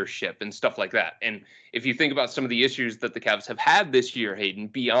and leadership and stuff like that. And if you think about some of the issues that the Cavs have had this year, Hayden,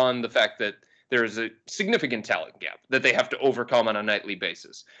 beyond the fact that there is a significant talent gap that they have to overcome on a nightly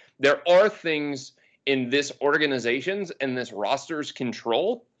basis, there are things in this organization's and this roster's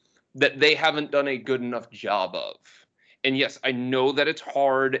control that they haven't done a good enough job of. And yes, I know that it's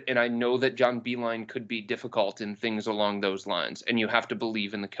hard, and I know that John Beilein could be difficult in things along those lines, and you have to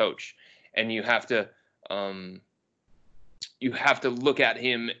believe in the coach, and you have to look at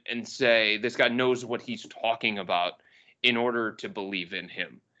him and say, this guy knows what he's talking about in order to believe in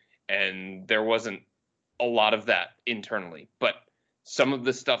him. And there wasn't a lot of that internally. But some of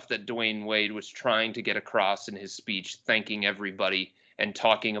the stuff that Dwayne Wade was trying to get across in his speech, thanking everybody and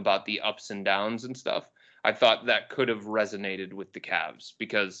talking about the ups and downs and stuff, I thought that could have resonated with the Cavs,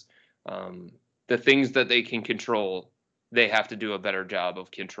 because the things that they can control, they have to do a better job of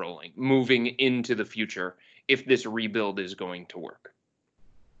controlling moving into the future if this rebuild is going to work.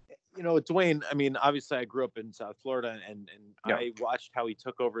 You know, Dwayne, I mean, obviously I grew up in South Florida, and yeah. I watched how he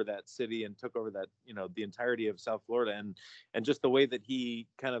took over that city and took over that, the entirety of South Florida, and just the way that he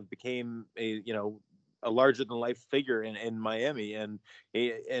kind of became a larger than life figure in Miami. And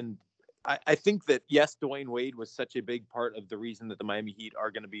I think that, yes, Dwayne Wade was such a big part of the reason that the Miami Heat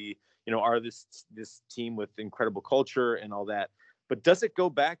are going to be, are this team with incredible culture and all that. But does it go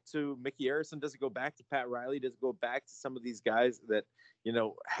back to Mickey Arison? Does it go back to Pat Riley? Does it go back to some of these guys that,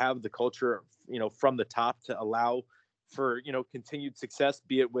 have the culture, from the top to allow for, continued success,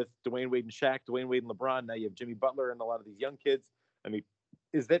 be it with Dwayne Wade and Shaq, Dwayne Wade and LeBron. Now you have Jimmy Butler and a lot of these young kids. I mean,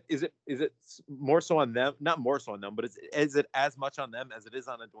 is it more so on them? Not more so on them, but is it as much on them as it is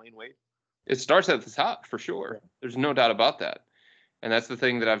on a Dwayne Wade? It starts at the top for sure. There's no doubt about that. And that's the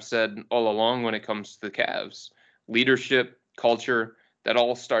thing that I've said all along when it comes to the Cavs. Leadership, culture, that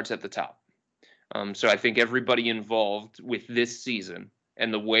all starts at the top. So I think everybody involved with this season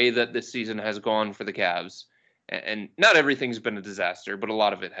and the way that this season has gone for the Cavs And not everything's been a disaster, but a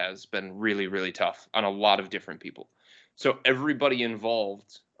lot of it has been really, really tough on a lot of different people. So everybody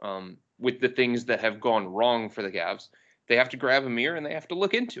involved with the things that have gone wrong for the Cavs, they have to grab a mirror and they have to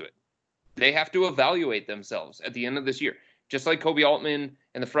look into it. They have to evaluate themselves at the end of this year. Just like Koby Altman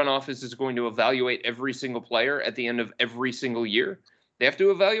and the front office is going to evaluate every single player at the end of every single year, they have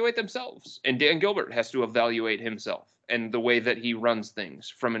to evaluate themselves. And Dan Gilbert has to evaluate himself and the way that he runs things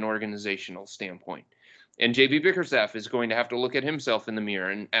from an organizational standpoint. And JB Bickerstaff is going to have to look at himself in the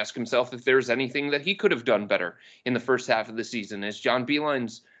mirror and ask himself if there's anything that he could have done better in the first half of the season as John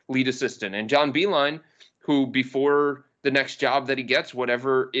Beilein's lead assistant. And John Beilein, who before the next job that he gets,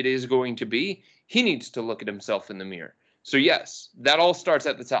 whatever it is going to be, he needs to look at himself in the mirror. So yes, that all starts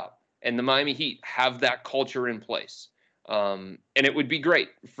at the top. And the Miami Heat have that culture in place. And it would be great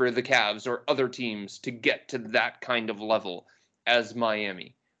for the Cavs or other teams to get to that kind of level as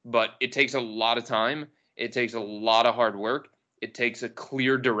Miami. But it takes a lot of time. It takes a lot of hard work. It takes a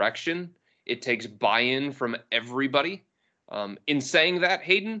clear direction. It takes buy-in from everybody. In saying that,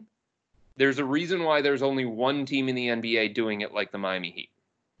 Hayden, there's a reason why there's only one team in the NBA doing it like the Miami Heat.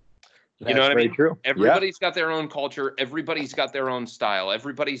 You know what I mean? True. Everybody's got their own culture. Everybody's got their own style.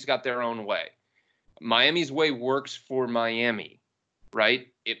 Everybody's got their own way. Miami's way works for Miami, right?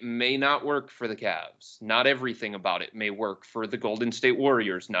 It may not work for the Cavs. Not everything about it may work for the Golden State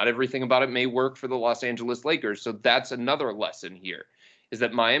Warriors. Not everything about it may work for the Los Angeles Lakers. So that's another lesson here, is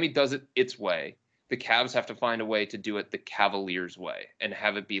that Miami does it its way. The Cavs have to find a way to do it the Cavaliers way and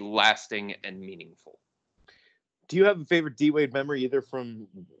have it be lasting and meaningful. Do you have a favorite D-Wade memory, either from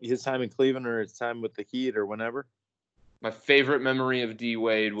his time in Cleveland or his time with the Heat or whenever? My favorite memory of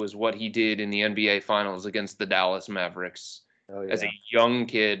D-Wade was what he did in the NBA Finals against the Dallas Mavericks. Oh, yeah. As a young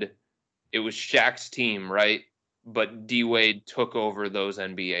kid. It was Shaq's team, right? But D-Wade took over those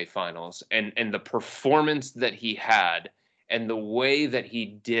NBA Finals. And the performance that he had and the way that he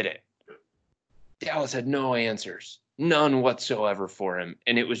did it, Dallas had no answers. None whatsoever for him.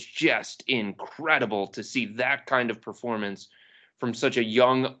 And it was just incredible to see that kind of performance from such a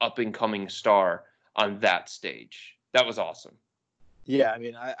young, up-and-coming star on that stage. That was awesome. Yeah, I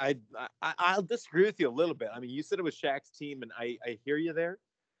mean, I'll disagree with you a little bit. I mean, you said it was Shaq's team, and I hear you there.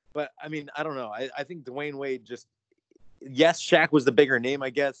 But, I mean, I don't know. I think Dwayne Wade just – yes, Shaq was the bigger name, I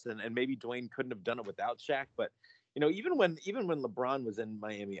guess, and maybe Dwayne couldn't have done it without Shaq. But, you know, even when LeBron was in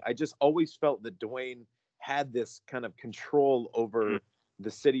Miami, I just always felt that Dwayne – had this kind of control over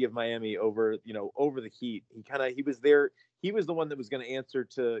the city of Miami, over the Heat. He was there. He was the one that was going to answer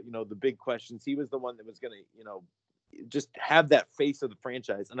to, the big questions. He was the one that was going to, just have that face of the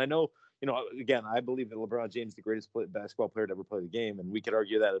franchise. And I know, again, I believe that LeBron James is the greatest basketball player to ever play the game. And we could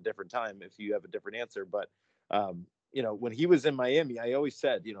argue that at a different time if you have a different answer. But, when he was in Miami, I always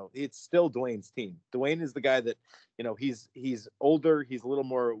said, it's still Dwayne's team. Dwayne is the guy that, he's older. He's a little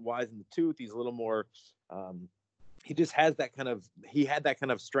more wise in the tooth. He's a little more, he just has that kind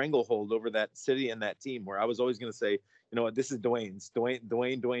of stranglehold over that city and that team, where I was always going to say, this is Dwayne's.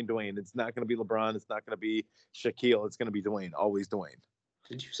 Dwayne. It's not going to be LeBron. It's not going to be Shaquille. It's going to be Dwayne. Always Dwayne.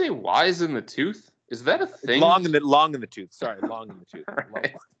 Did you say wise in the tooth? Is that a thing? Long in the tooth. Sorry, long in the tooth.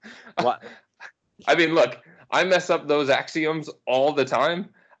 Right. What? I mean, look, I mess up those axioms all the time.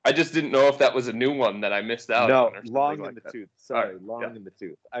 I just didn't know if that was a new one that I missed out on. No, long in the tooth. Sorry, long in the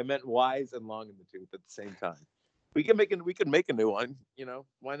tooth. I meant wise and long in the tooth at the same time. We could make a new one.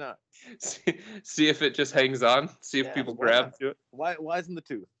 Why not? See if it just hangs on. See if people grab to it. Wise in the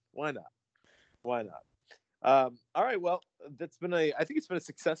tooth. Why not? All right. Well, I think it's been a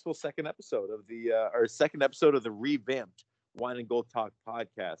successful second episode of the revamped Wine and Gold Talk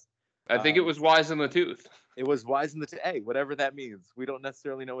podcast. I think it was wise in the tooth. It was wise in the tooth. Hey, whatever that means. We don't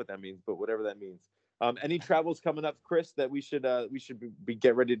necessarily know what that means, but whatever that means. Any travels coming up, Chris, that we should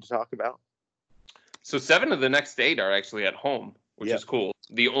get ready to talk about? So 7 of the next 8 are actually at home, which is cool.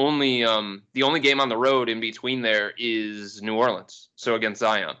 The only game on the road in between there is New Orleans, so against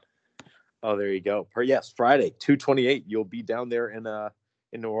Zion. Oh, there you go. Yes, Friday, 2/28. You'll be down there in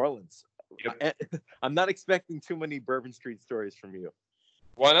New Orleans. Yep. I'm not expecting too many Bourbon Street stories from you.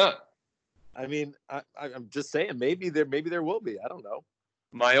 Why not? I mean, I'm just saying, maybe there will be. I don't know.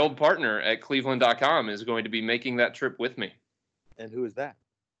 My old partner at Cleveland.com is going to be making that trip with me. And who is that?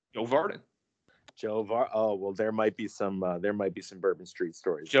 Joe Varden. Oh, well, there might be some Bourbon Street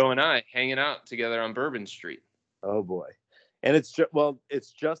stories. Joe and I hanging out together on Bourbon Street. Oh boy. And it's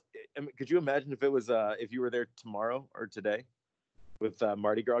just, could you imagine if it was, if you were there tomorrow or today with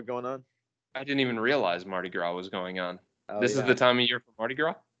Mardi Gras going on? I didn't even realize Mardi Gras was going on. This is the time of year for Mardi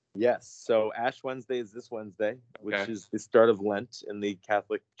Gras? Yes. So Ash Wednesday is this Wednesday, which is the start of Lent in the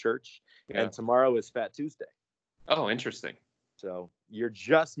Catholic Church. Yeah. And tomorrow is Fat Tuesday. Oh, interesting. So you're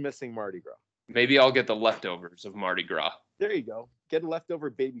just missing Mardi Gras. Maybe I'll get the leftovers of Mardi Gras. There you go. Get a leftover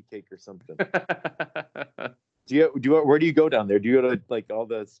baby cake or something. Where do you go down there? Do you go to like all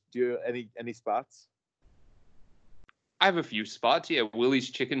the? Do you any spots? I have a few spots. Yeah, Willie's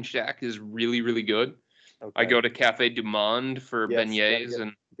Chicken Shack is really, really good. Okay. I go to Cafe du Monde for beignets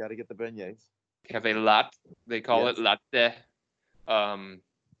and got to get the beignets. Cafe Latte. They call it latte.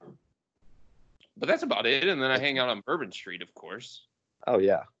 But that's about it. And then I hang out on Bourbon Street, of course. Oh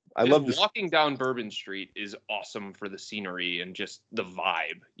yeah, I Just love this. walking down Bourbon Street is awesome for the scenery and just the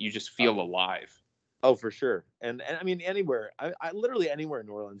vibe. You just feel alive. Oh, for sure. And I mean anywhere. I literally anywhere in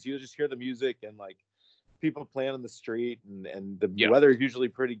New Orleans, you just hear the music and like people playing on the street and the weather is usually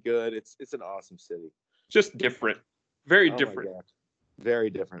pretty good. It's an awesome city. Just different. Very Oh my different. God. Very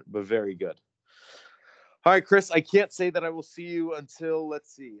different, but very good. All right, Chris, I can't say that I will see you until,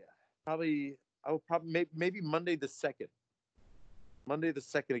 let's see, maybe Monday the 2nd. Monday the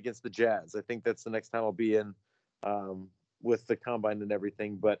 2nd against the Jazz. I think that's the next time I'll be in with the combine and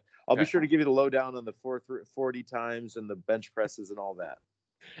everything. But I'll be sure to give you the lowdown on the 40 times and the bench presses and all that.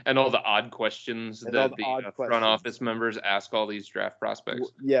 And all the odd questions And that all the the odd front questions. office members ask all these draft prospects.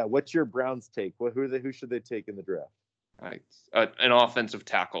 Yeah, what's your Browns take? Who should they take in the draft? An offensive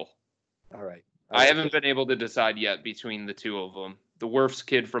tackle. All right. I haven't been able to decide yet between the two of them. The Wirfs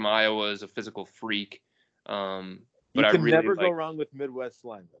kid from Iowa is a physical freak. But You I can really never like... go wrong with Midwest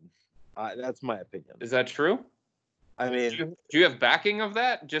linemen. That's my opinion. Is that true? I mean, do you have backing of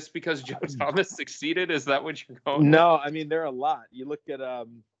that? Just because Joe Thomas succeeded, is that what you're going? no, I mean there are a lot. You look at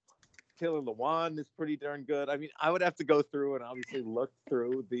Taylor Lewan is pretty darn good. I mean, I would have to go through and obviously look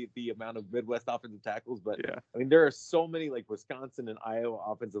through the amount of Midwest offensive tackles, but Yeah. I mean there are so many like Wisconsin and Iowa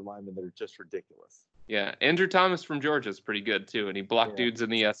offensive linemen that are just ridiculous. Yeah, Andrew Thomas from Georgia is pretty good too, and he blocked Yeah. dudes in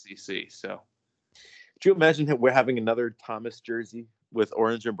the SEC. So Could you imagine we're having another Thomas jersey with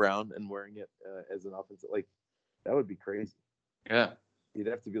orange and brown and wearing it as an offensive? Like that would be crazy. yeah, You'd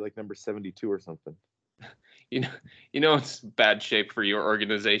have to be like number 72 or something. you know it's bad shape for your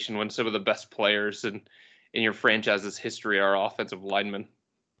organization when some of the best players in your franchise's history are offensive linemen.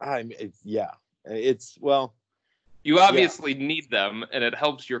 I mean, it's well. You obviously need them, and it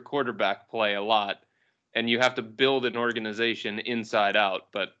helps your quarterback play a lot. And you have to build an organization inside out.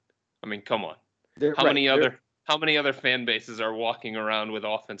 But I mean, come on, how many other fan bases are walking around with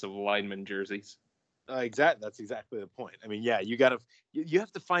offensive lineman jerseys? That's exactly the point. I mean, yeah, you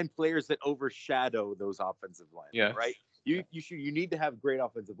have to find players that overshadow those offensive linemen, Yeah. right? You need to have great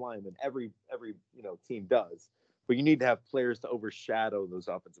offensive linemen. Every team does, but you need to have players to overshadow those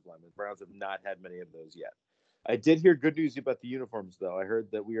offensive linemen. Browns have not had many of those yet. I did hear good news about the uniforms, though. I heard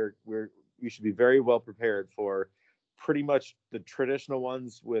that we should be very well prepared for pretty much the traditional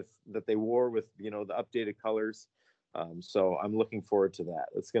ones that they wore with the updated colors. So I'm looking forward to that.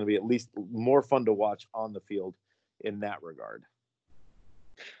 It's going to be at least more fun to watch on the field in that regard.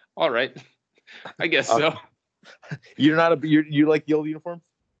 All right, I guess so. You like the old uniforms?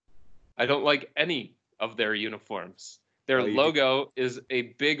 I don't like any of their uniforms. Their you logo is a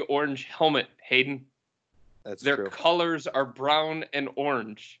big orange helmet, Hayden. That's Their true. colors are brown and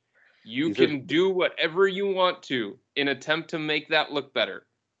orange. You These can do whatever you want to in attempt to make that look better.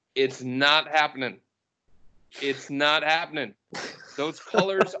 It's not happening. It's not happening. Those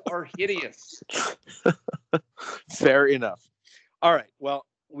colors are hideous. Fair enough. All right. Well,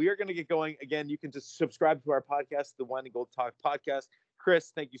 we are going to get going. Again, you can just subscribe to our podcast, the Wine and Gold Talk podcast.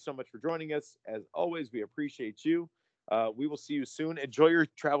 Chris, thank you so much for joining us. As always, we appreciate you. We will see you soon. Enjoy your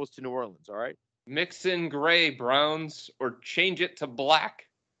travels to New Orleans, all right? Mix in gray, browns, or change it to black.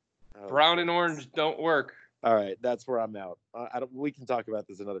 Oh, Brown and orange don't work. All right, that's where I'm out. We can talk about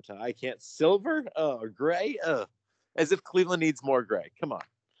this another time. I can't. Silver or gray? As if Cleveland needs more gray. Come on.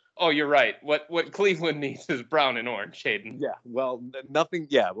 Oh, you're right. What Cleveland needs is brown and orange, Hayden. Yeah, well, nothing.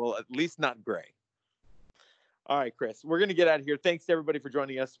 Yeah, well, at least not gray. All right, Chris, we're going to get out of here. Thanks to everybody for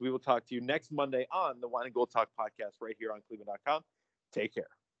joining us. We will talk to you next Monday on the Wine and Gold Talk podcast right here on Cleveland.com. Take care.